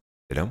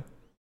 You know?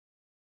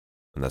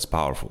 And that's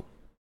powerful.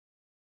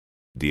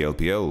 The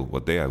LPL,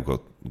 what they have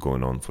got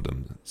going on for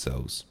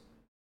themselves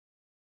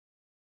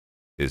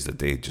is that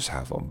they just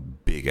have a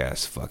big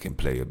ass fucking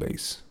player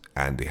base.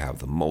 And they have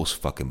the most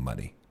fucking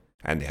money.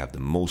 And they have the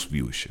most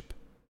viewership.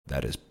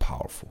 That is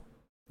powerful.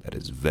 That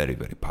is very,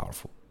 very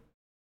powerful.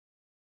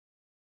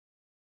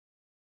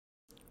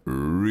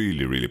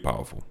 Really, really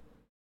powerful.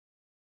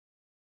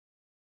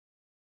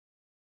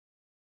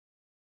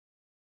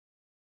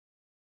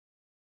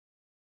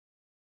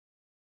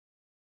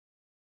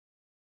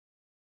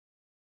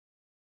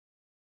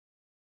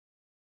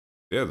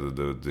 Yeah,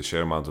 the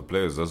sheer amount of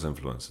players does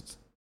influence it.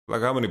 Like,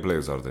 how many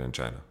players are there in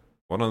China?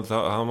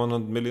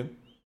 100 million?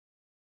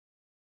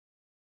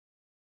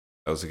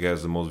 LCK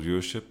has the most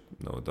viewership?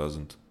 No, it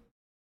doesn't.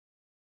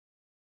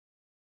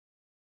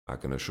 I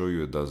can assure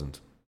you it doesn't.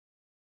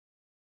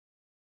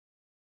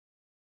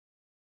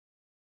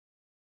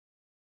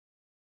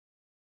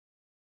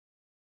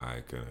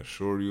 I can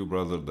assure you,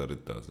 brother, that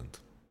it doesn't.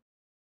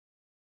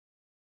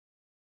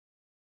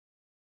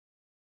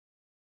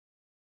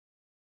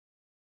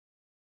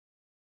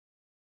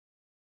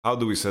 How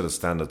do we set a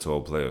standard to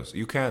all players?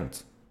 You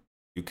can't.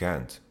 You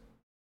can't.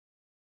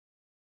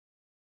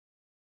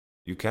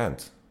 You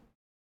can't.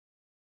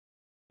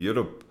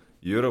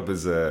 Europe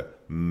is a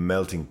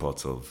melting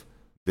pot of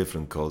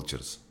different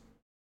cultures.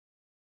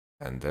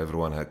 And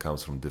everyone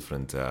comes from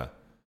different,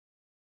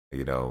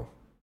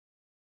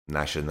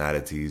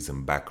 nationalities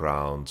and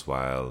backgrounds,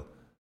 while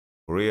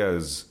Korea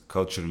is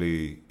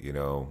culturally,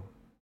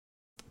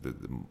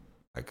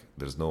 like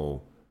there's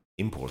no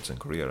imports in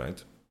Korea,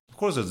 right? Of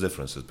course, there's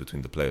differences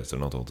between the players. They're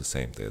not all the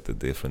same. They're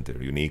different.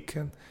 They're unique,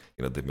 and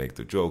they make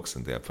their jokes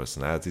and they have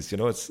personalities. They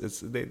are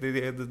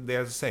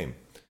the same,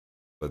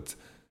 but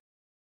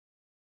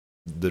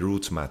the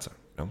roots matter.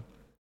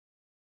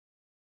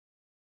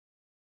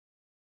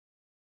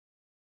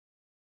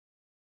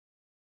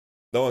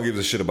 No one gives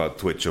a shit about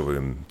Twitch over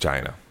in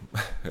China.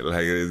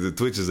 Like the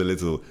Twitch is a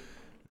little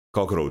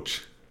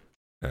cockroach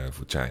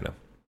for China.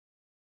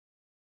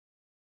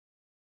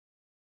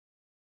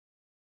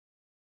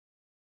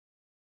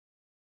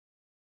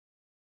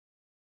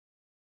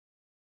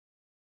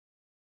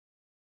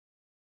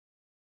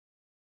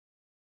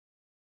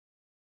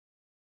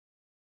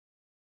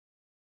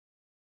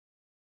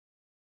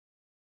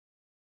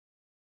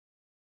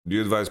 Do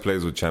you advise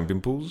players with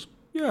champion pools?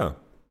 Yeah, of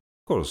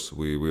course.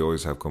 We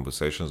always have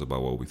conversations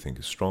about what we think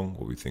is strong,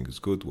 what we think is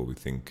good, what we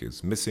think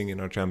is missing in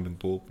our champion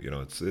pool. You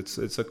know,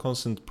 it's a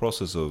constant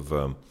process of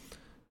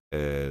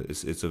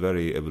it's a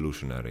very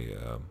evolutionary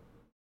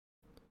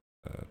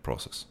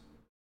process.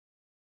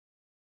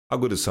 How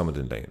good is Summit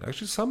in lane?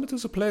 Actually, Summit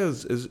as a player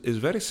is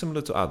very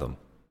similar to Adam.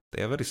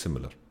 They are very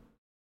similar.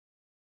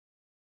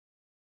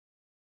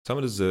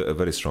 Summit is a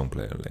very strong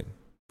player in lane,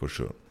 for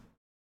sure.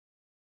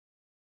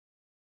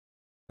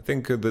 I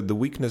think the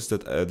weakness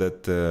that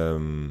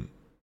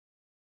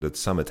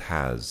Summit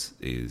has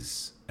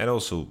is, and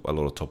also a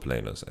lot of top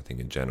laners, I think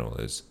in general,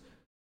 is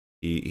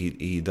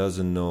he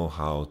doesn't know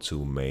how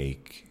to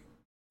make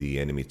the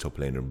enemy top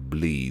laner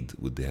bleed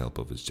with the help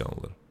of his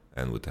jungler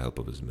and with the help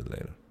of his mid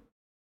laner.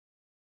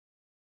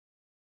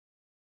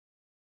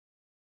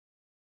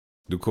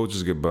 Do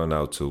coaches get burned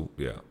out too?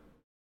 Yeah.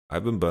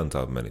 I've been burnt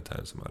out many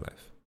times in my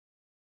life.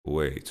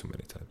 Way too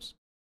many times.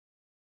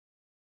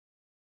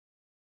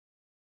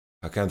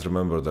 I can't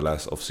remember the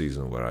last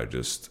off-season where I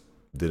just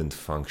didn't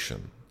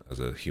function as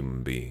a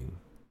human being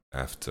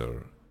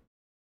after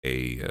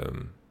a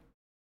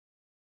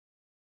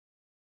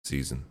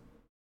season.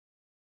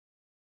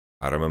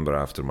 I remember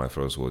after my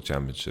first World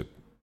Championship,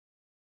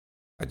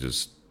 I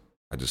just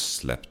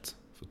slept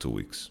for 2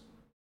 weeks.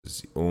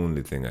 It's the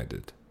only thing I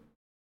did.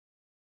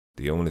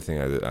 The only thing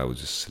I did, I was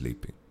just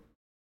sleeping.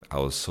 I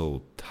was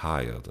so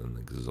tired and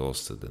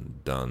exhausted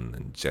and done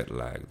and jet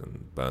lagged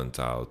and burnt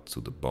out to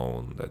the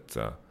bone that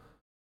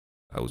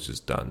I was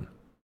just done.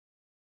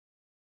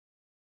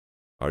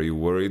 Are you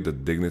worried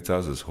that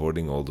Dignitas is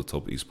hoarding all the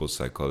top esports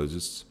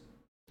psychologists?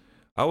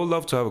 I would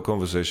love to have a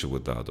conversation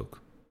with Dadok.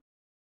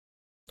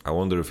 I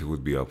wonder if he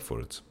would be up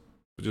for it.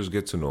 But just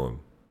get to know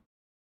him.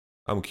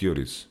 I'm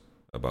curious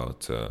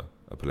about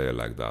a player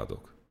like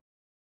Dadok.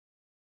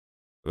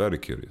 Very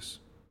curious.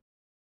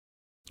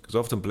 Because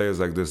often players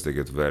like this, they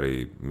get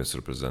very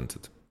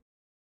misrepresented.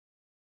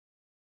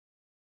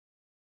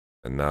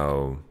 And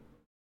now,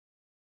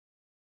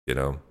 you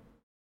know,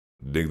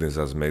 Dignitas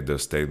has made their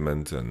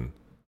statement and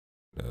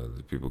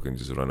the people can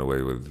just run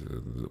away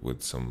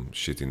with some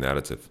shitty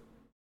narrative.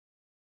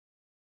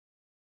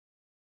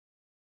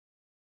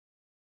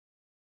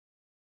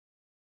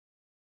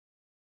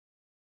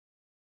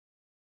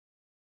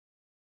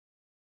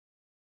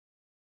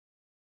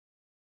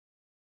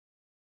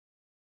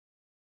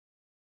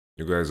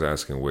 You guys are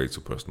asking way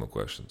too personal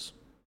questions.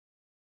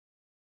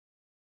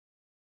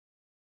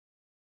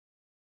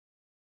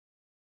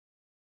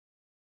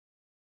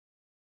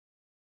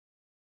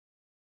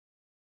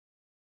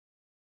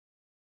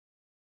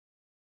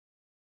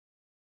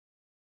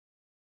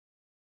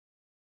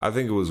 I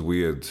think it was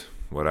weird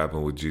what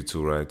happened with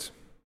G2, right?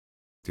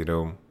 You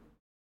know,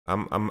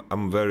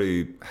 I'm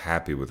very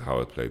happy with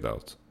how it played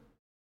out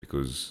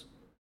because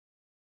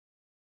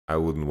I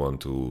wouldn't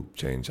want to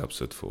change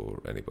Upset for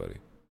anybody.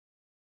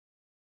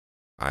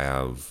 I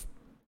have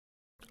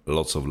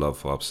lots of love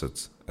for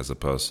Upset as a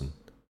person,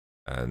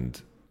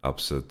 and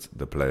Upset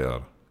the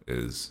player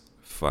is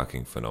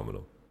fucking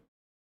phenomenal.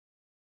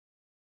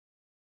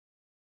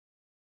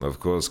 Of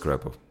course,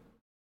 Crappo.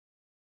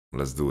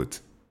 Let's do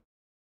it.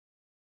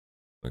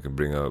 I can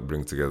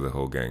bring together the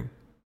whole gang.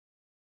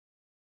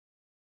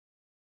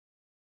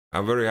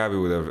 I'm very happy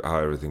with how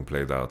everything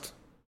played out.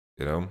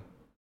 You know,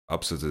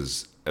 Upset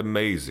is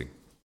amazing,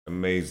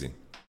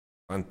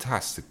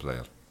 fantastic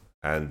player,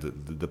 and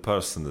the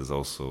person is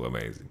also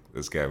amazing.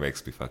 This guy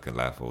makes me fucking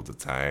laugh all the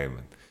time,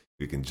 and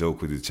we can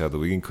joke with each other,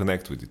 we can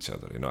connect with each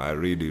other. You know, I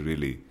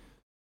really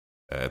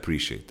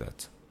appreciate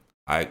that.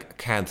 I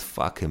can't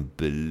fucking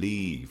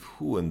believe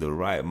who in the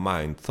right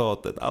mind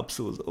thought that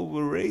Upset was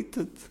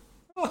overrated.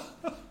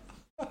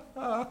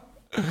 that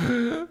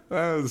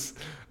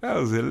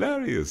was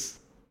hilarious.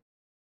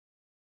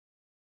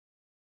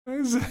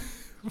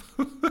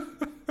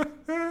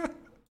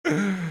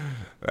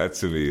 That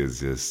to me is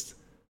just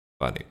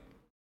funny.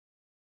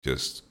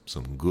 Just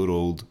some good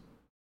old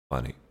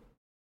funny.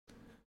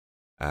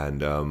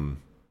 And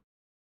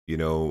you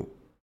know,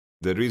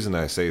 the reason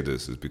I say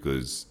this is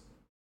because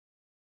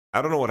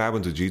I don't know what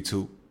happened to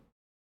G2.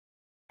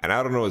 And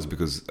I don't know it's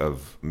because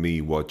of me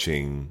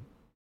watching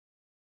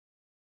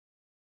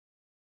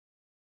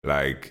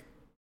like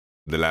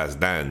The Last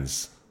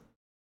Dance.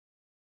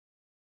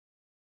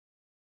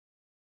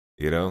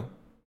 You know?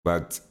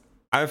 But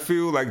I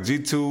feel like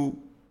G2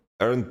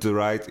 earned the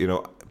right, you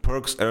know,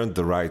 Perks earned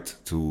the right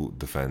to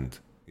defend,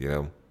 you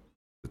know,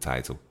 the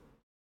title.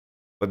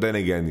 But then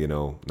again, you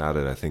know, now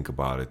that I think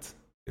about it,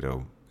 you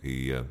know,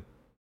 he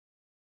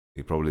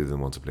probably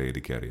didn't want to play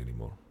AD carry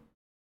anymore.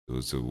 It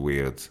was a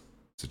weird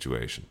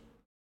situation.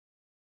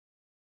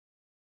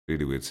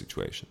 Really weird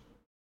situation.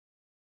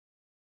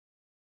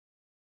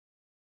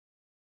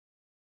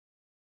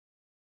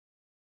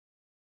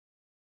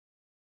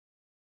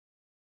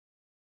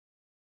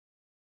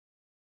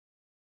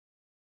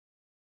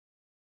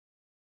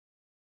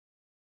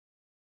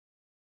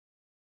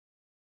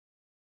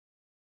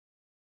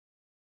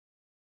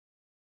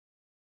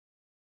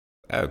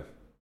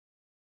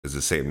 It's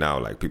the same now.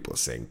 Like people are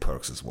saying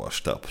Perks is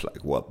washed up.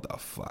 Like what the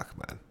fuck,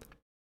 man?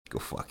 Go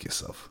fuck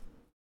yourself.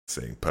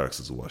 Saying Perks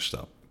is washed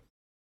up.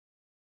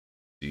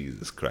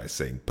 Jesus Christ,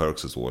 saying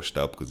Perks is washed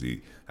up because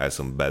he had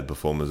some bad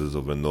performances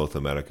over in North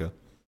America.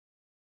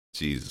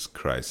 Jesus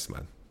Christ,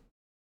 man.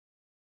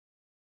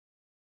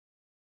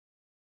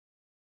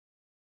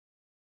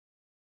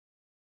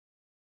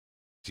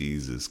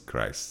 Jesus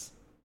Christ.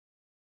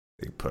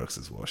 Saying Perks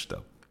is washed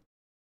up.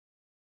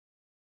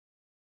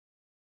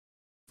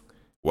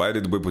 Why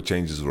did Whippo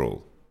change his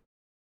role?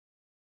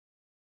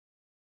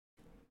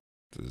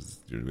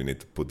 We need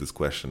to put this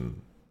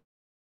question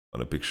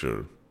on a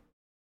picture.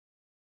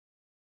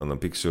 On a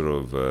picture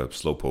of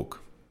Slowpoke.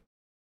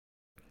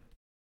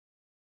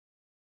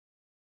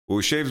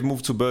 Will Shaves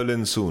move to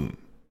Berlin soon?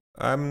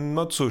 I'm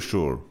not so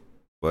sure,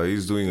 but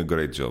he's doing a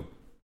great job.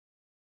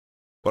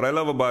 What I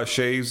love about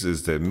Shaves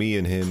is that me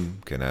and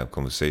him can have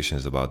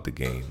conversations about the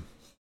game.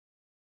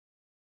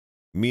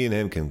 Me and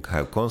him can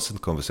have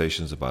constant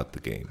conversations about the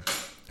game.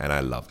 And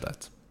I love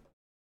that.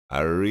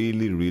 I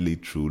really, really,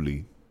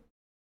 truly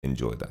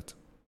enjoy that.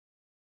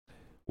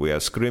 We are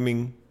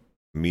screaming,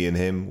 me and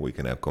him, we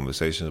can have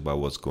conversations about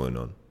what's going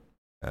on.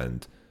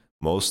 And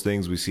most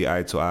things we see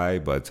eye to eye,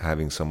 but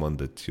having someone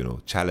that,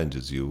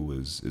 challenges you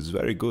is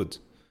very good.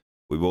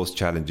 We both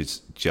challenge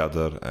each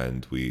other,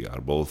 and we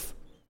are both,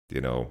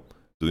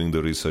 doing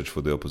the research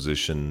for the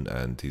opposition,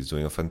 and he's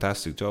doing a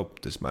fantastic job.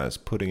 This man is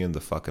putting in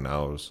the fucking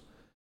hours.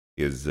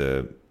 He is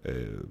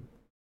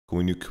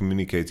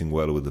communicating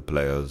well with the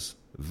players,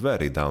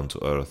 very down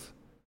to earth,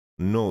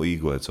 no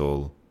ego at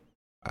all.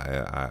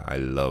 I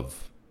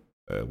love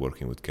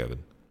working with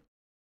Kevin.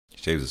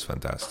 Shaves is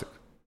fantastic.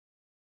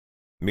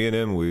 Me and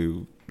him,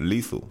 we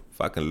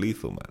fucking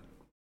lethal, man.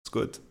 It's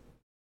good.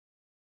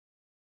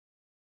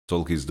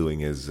 All he's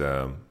doing is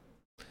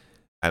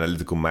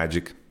analytical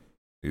magic.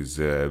 He's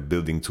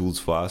building tools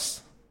for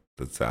us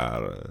that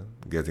are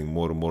getting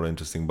more and more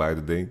interesting by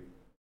the day.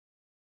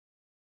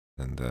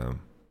 And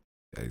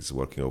he's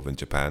working over in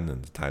Japan,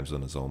 and the time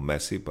zone is all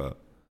messy, but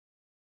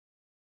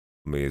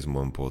for me it's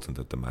more important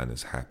that the man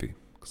is happy,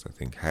 because I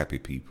think happy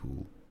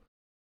people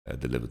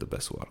deliver the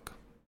best work.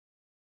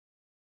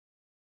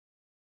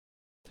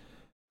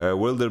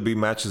 Will there be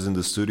matches in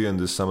the studio in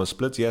this summer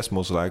split? Yes,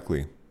 most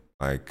likely.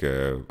 I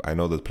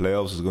know that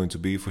playoffs is going to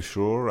be for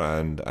sure,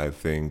 and I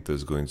think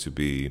there's going to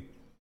be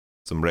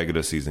some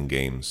regular season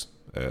games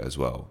as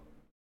well.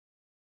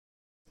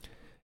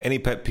 Any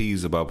pet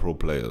peeves about pro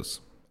players?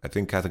 I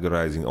think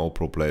categorizing all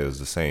pro players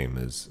the same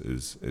is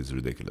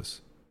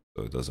ridiculous.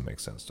 So it doesn't make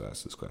sense to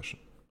ask this question.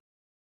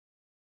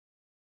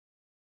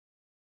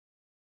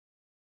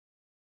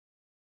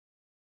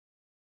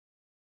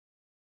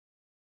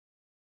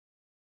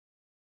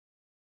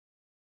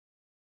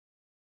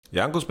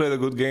 Jankos played a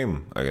good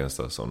game against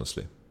us,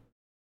 honestly.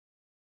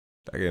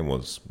 That game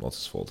was not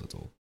his fault at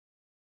all.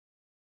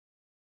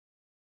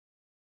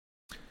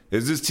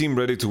 Is this team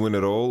ready to win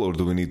it all, or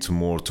do we need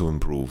more to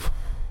improve?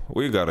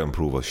 We gotta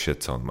improve a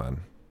shit ton, man.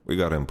 We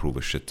gotta improve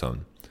a shit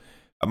ton.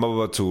 I'm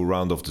about to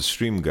round off the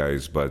stream,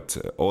 guys, but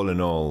all in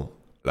all,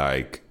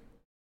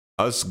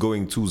 us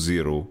going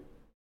 2-0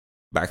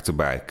 back to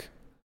back,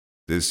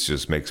 this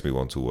just makes me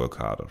want to work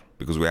harder,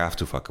 because we have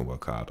to fucking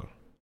work harder.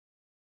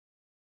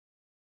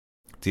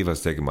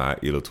 Tifa's taken my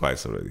elo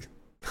twice already.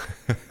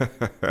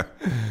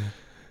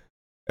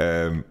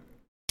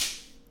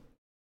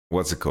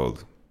 What's it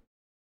called?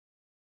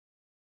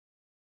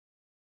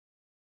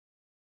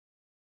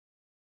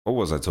 What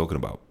was I talking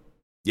about?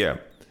 Yeah.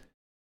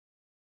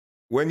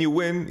 When you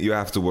win, you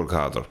have to work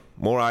harder.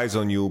 More eyes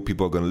on you.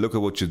 People are going to look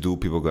at what you do.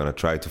 People are going to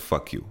try to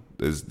fuck you.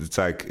 It's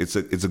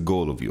a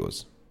goal of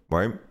yours,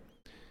 right?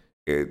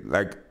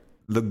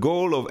 The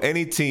goal of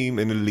any team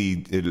in the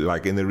league,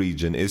 in the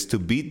region, is to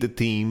beat the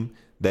team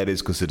that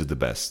is considered the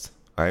best,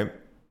 right?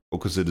 Or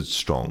considered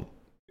strong.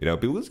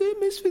 People say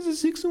Misfits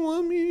is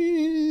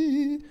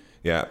 6-1.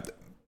 Yeah.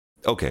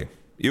 Okay.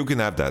 You can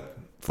have that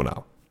for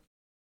now.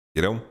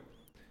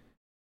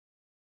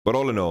 But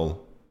all in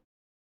all,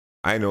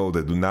 I know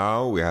that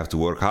now we have to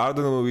work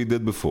harder than we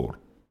did before.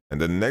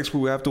 And then next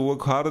week we have to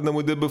work harder than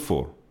we did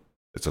before.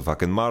 It's a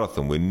fucking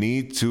marathon. We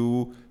need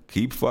to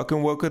keep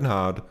fucking working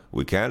hard.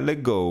 We can't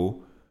let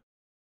go.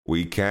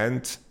 We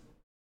can't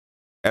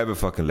ever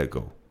fucking let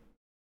go.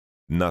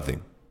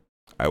 Nothing.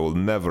 I will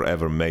never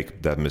ever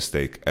make that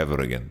mistake ever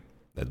again.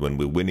 That when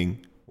we're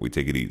winning, we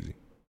take it easy.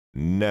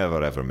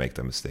 Never ever make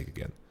that mistake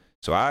again.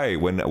 So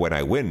when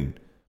I win,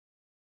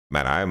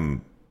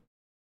 man,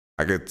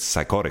 I get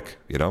psychotic,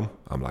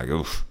 I'm like,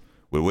 oof,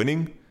 we're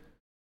winning.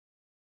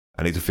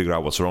 I need to figure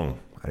out what's wrong.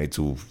 I need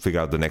to figure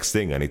out the next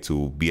thing. I need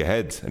to be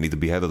ahead. I need to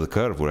be ahead of the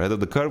curve. We're ahead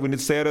of the curve. We need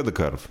to stay ahead of the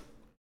curve.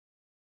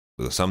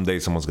 Because someday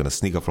someone's going to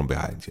sneak up from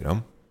behind,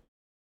 Well,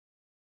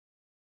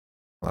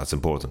 that's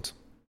important.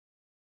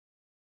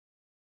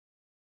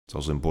 It's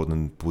also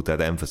important to put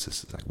that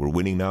emphasis. It's like, we're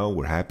winning now,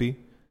 we're happy,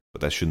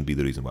 but that shouldn't be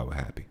the reason why we're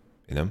happy,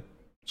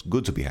 It's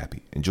good to be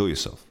happy. Enjoy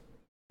yourself,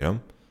 It's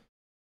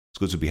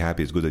good to be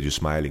happy. It's good that you're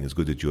smiling. It's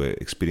good that you're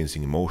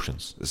experiencing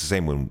emotions. It's the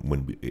same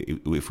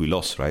if we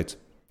lost, right?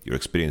 You're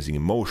experiencing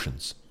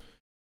emotions.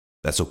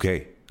 That's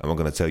okay. I'm not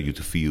going to tell you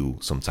to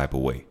feel some type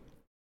of way.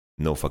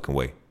 No fucking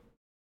way.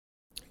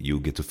 You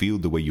get to feel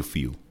the way you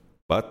feel.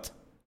 But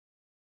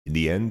in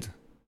the end,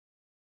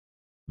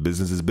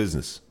 business is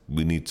business.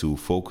 We need to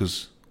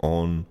focus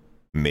on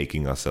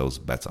making ourselves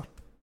better.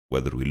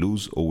 Whether we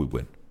lose or we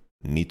win.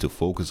 We need to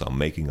focus on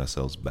making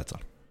ourselves better.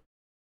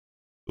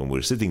 When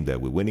we're sitting there,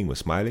 we're winning, we're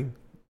smiling,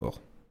 well,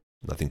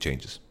 nothing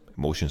changes.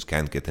 Emotions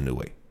can't get in the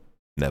way.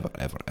 Never,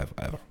 ever, ever,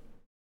 ever.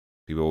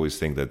 People always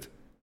think that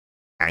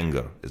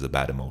anger is a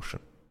bad emotion.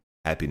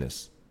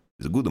 Happiness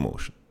is a good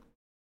emotion.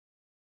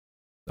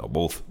 No,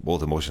 both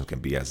emotions can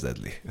be as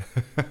deadly.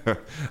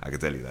 I can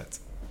tell you that.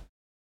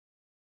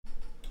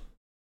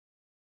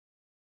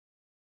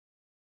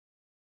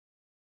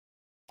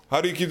 How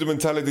do you keep the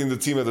mentality in the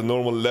team at a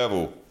normal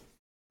level?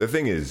 The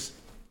thing is,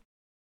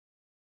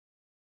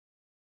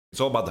 it's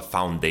all about the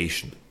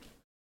foundation.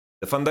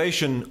 The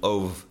foundation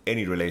of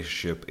any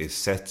relationship is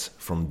set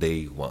from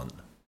day one.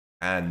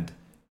 And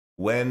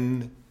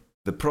when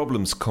the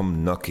problems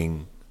come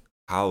knocking,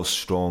 how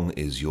strong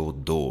is your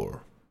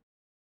door?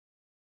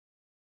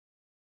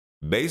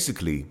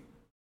 Basically,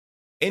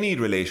 any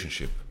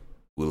relationship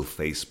will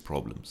face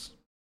problems.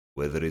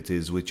 Whether it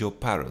is with your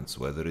parents,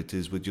 whether it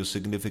is with your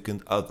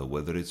significant other,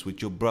 whether it's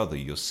with your brother,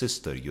 your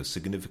sister, your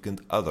significant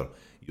other,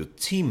 your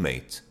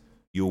teammate,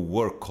 your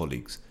work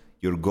colleagues,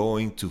 you're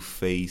going to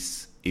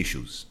face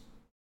issues.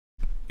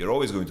 You're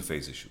always going to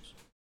face issues.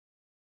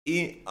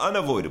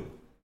 Unavoidable.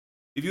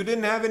 If you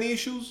didn't have any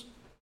issues,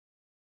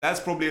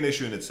 that's probably an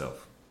issue in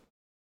itself.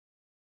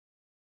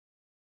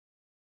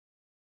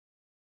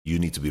 You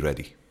need to be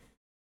ready.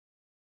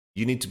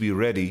 You need to be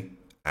ready,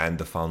 and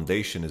the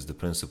foundation is the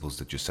principles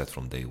that you set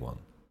from day one.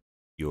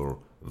 Your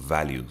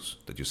values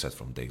that you set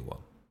from day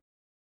one.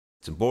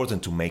 It's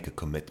important to make a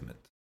commitment,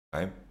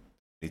 right?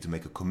 You need to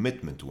make a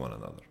commitment to one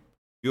another.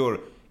 You're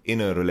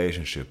in a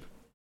relationship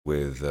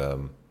with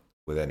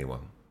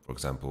anyone. For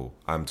example,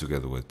 I'm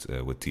together with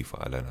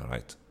Tifa, Elena,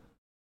 right?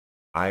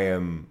 I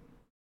am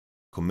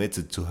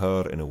committed to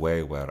her in a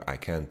way where I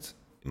can't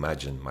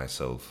imagine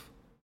myself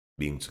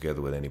being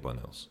together with anyone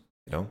else.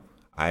 You know,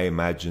 I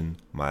imagine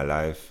my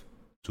life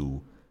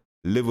to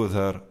live with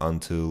her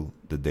until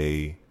the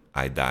day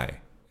I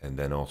die, and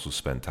then also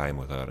spend time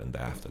with her in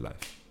the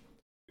afterlife.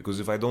 Because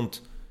if I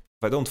don't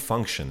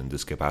function in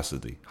this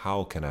capacity,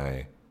 how can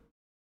I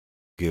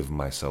give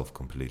myself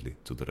completely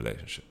to the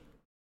relationship?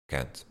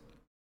 Can't.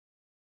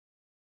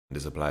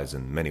 This applies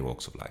in many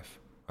walks of life,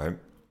 right?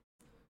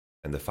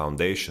 And the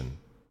foundation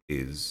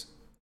is,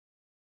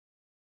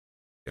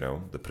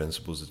 the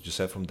principles that you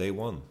set from day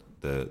one,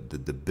 the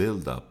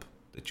build-up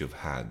that you've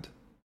had.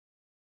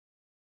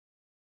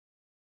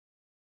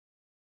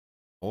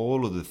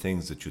 All of the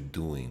things that you're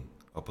doing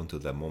up until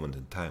that moment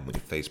in time when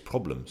you face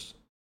problems.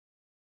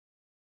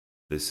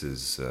 This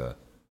is,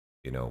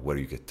 where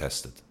you get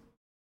tested.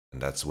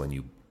 And that's when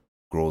you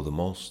grow the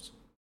most.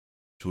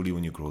 Truly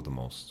when you grow the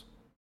most.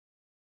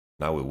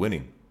 Now we're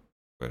winning.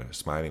 We're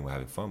smiling, we're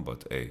having fun,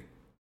 but hey,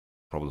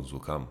 problems will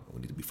come. We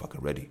need to be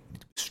fucking ready. We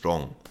need to be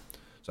strong.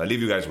 So I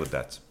leave you guys with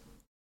that.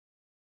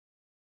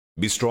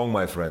 Be strong,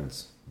 my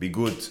friends. Be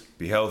good.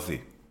 Be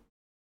healthy.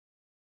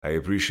 I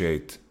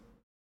appreciate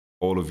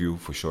all of you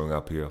for showing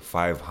up here.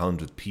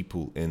 500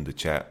 people in the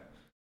chat.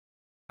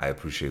 I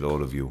appreciate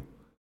all of you.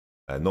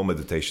 No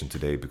meditation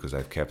today because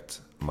I've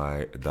kept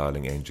my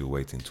darling angel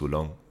waiting too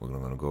long. We're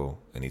going to go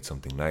and eat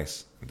something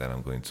nice. And then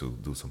I'm going to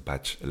do some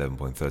patch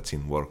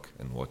 11.13 work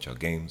and watch our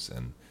games.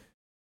 And,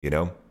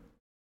 a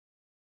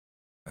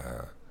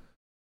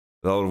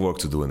lot of work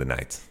to do in the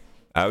night.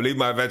 I'll eat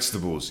my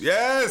vegetables.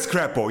 Yes,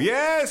 Crapo.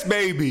 Yes,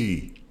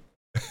 baby.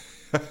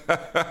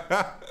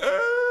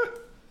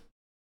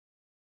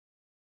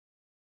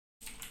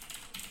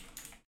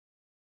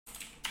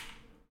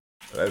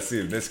 Let's see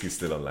if Niski's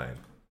still online.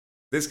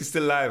 Niski's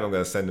still live. I'm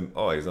gonna send him.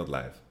 Oh, he's not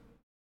live.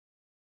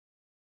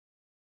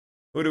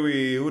 Who do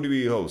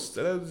we host?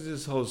 Let's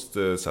just host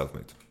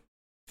Selfmade.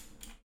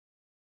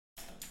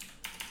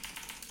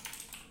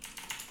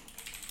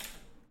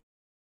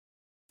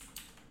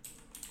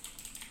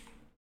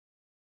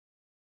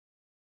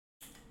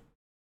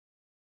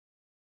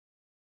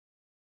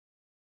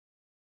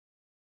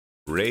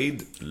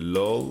 Raid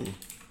lol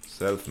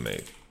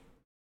Selfmade.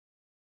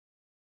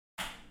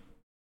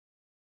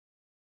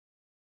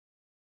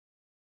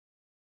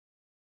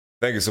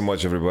 Thank you so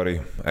much, everybody.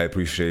 I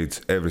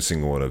appreciate every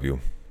single one of you.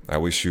 I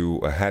wish you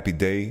a happy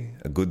day,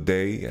 a good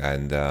day,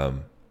 and,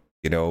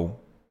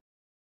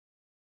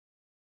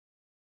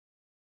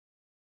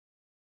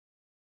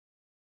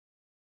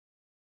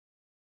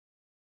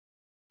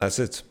 that's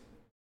it.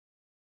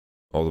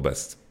 All the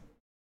best.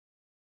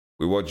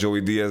 We watch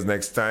Joey Diaz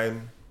next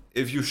time.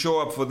 If you show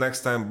up for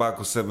next time,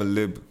 Baco 7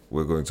 Lib,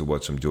 we're going to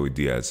watch some Joey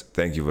Diaz.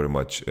 Thank you very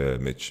much,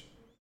 Mitch.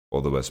 All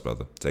the best,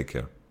 brother. Take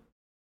care.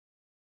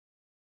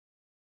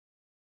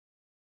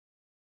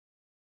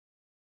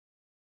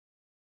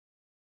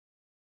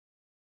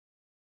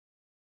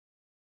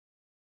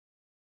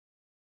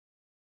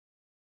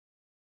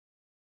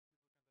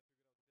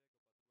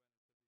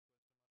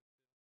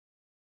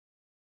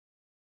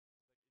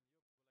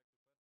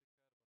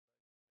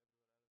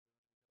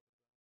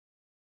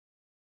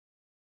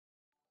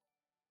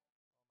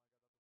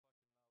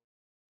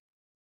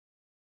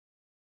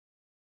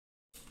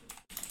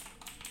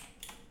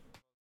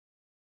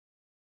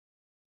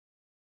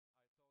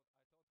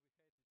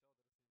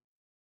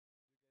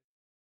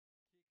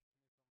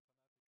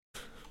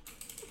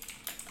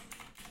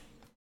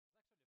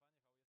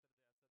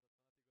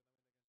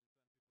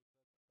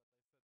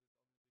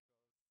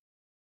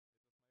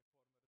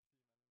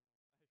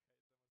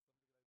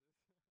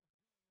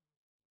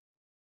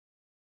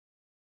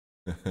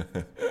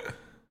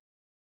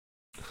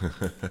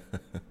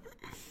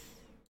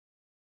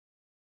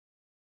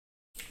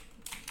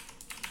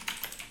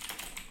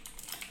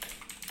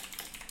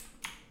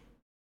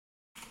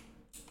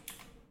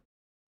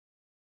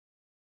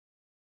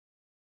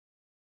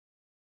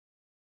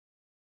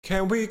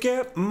 Can we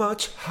get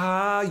much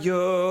higher?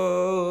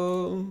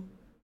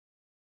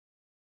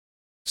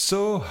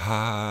 So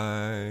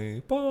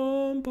high.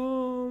 Bum,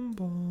 bum,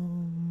 bum.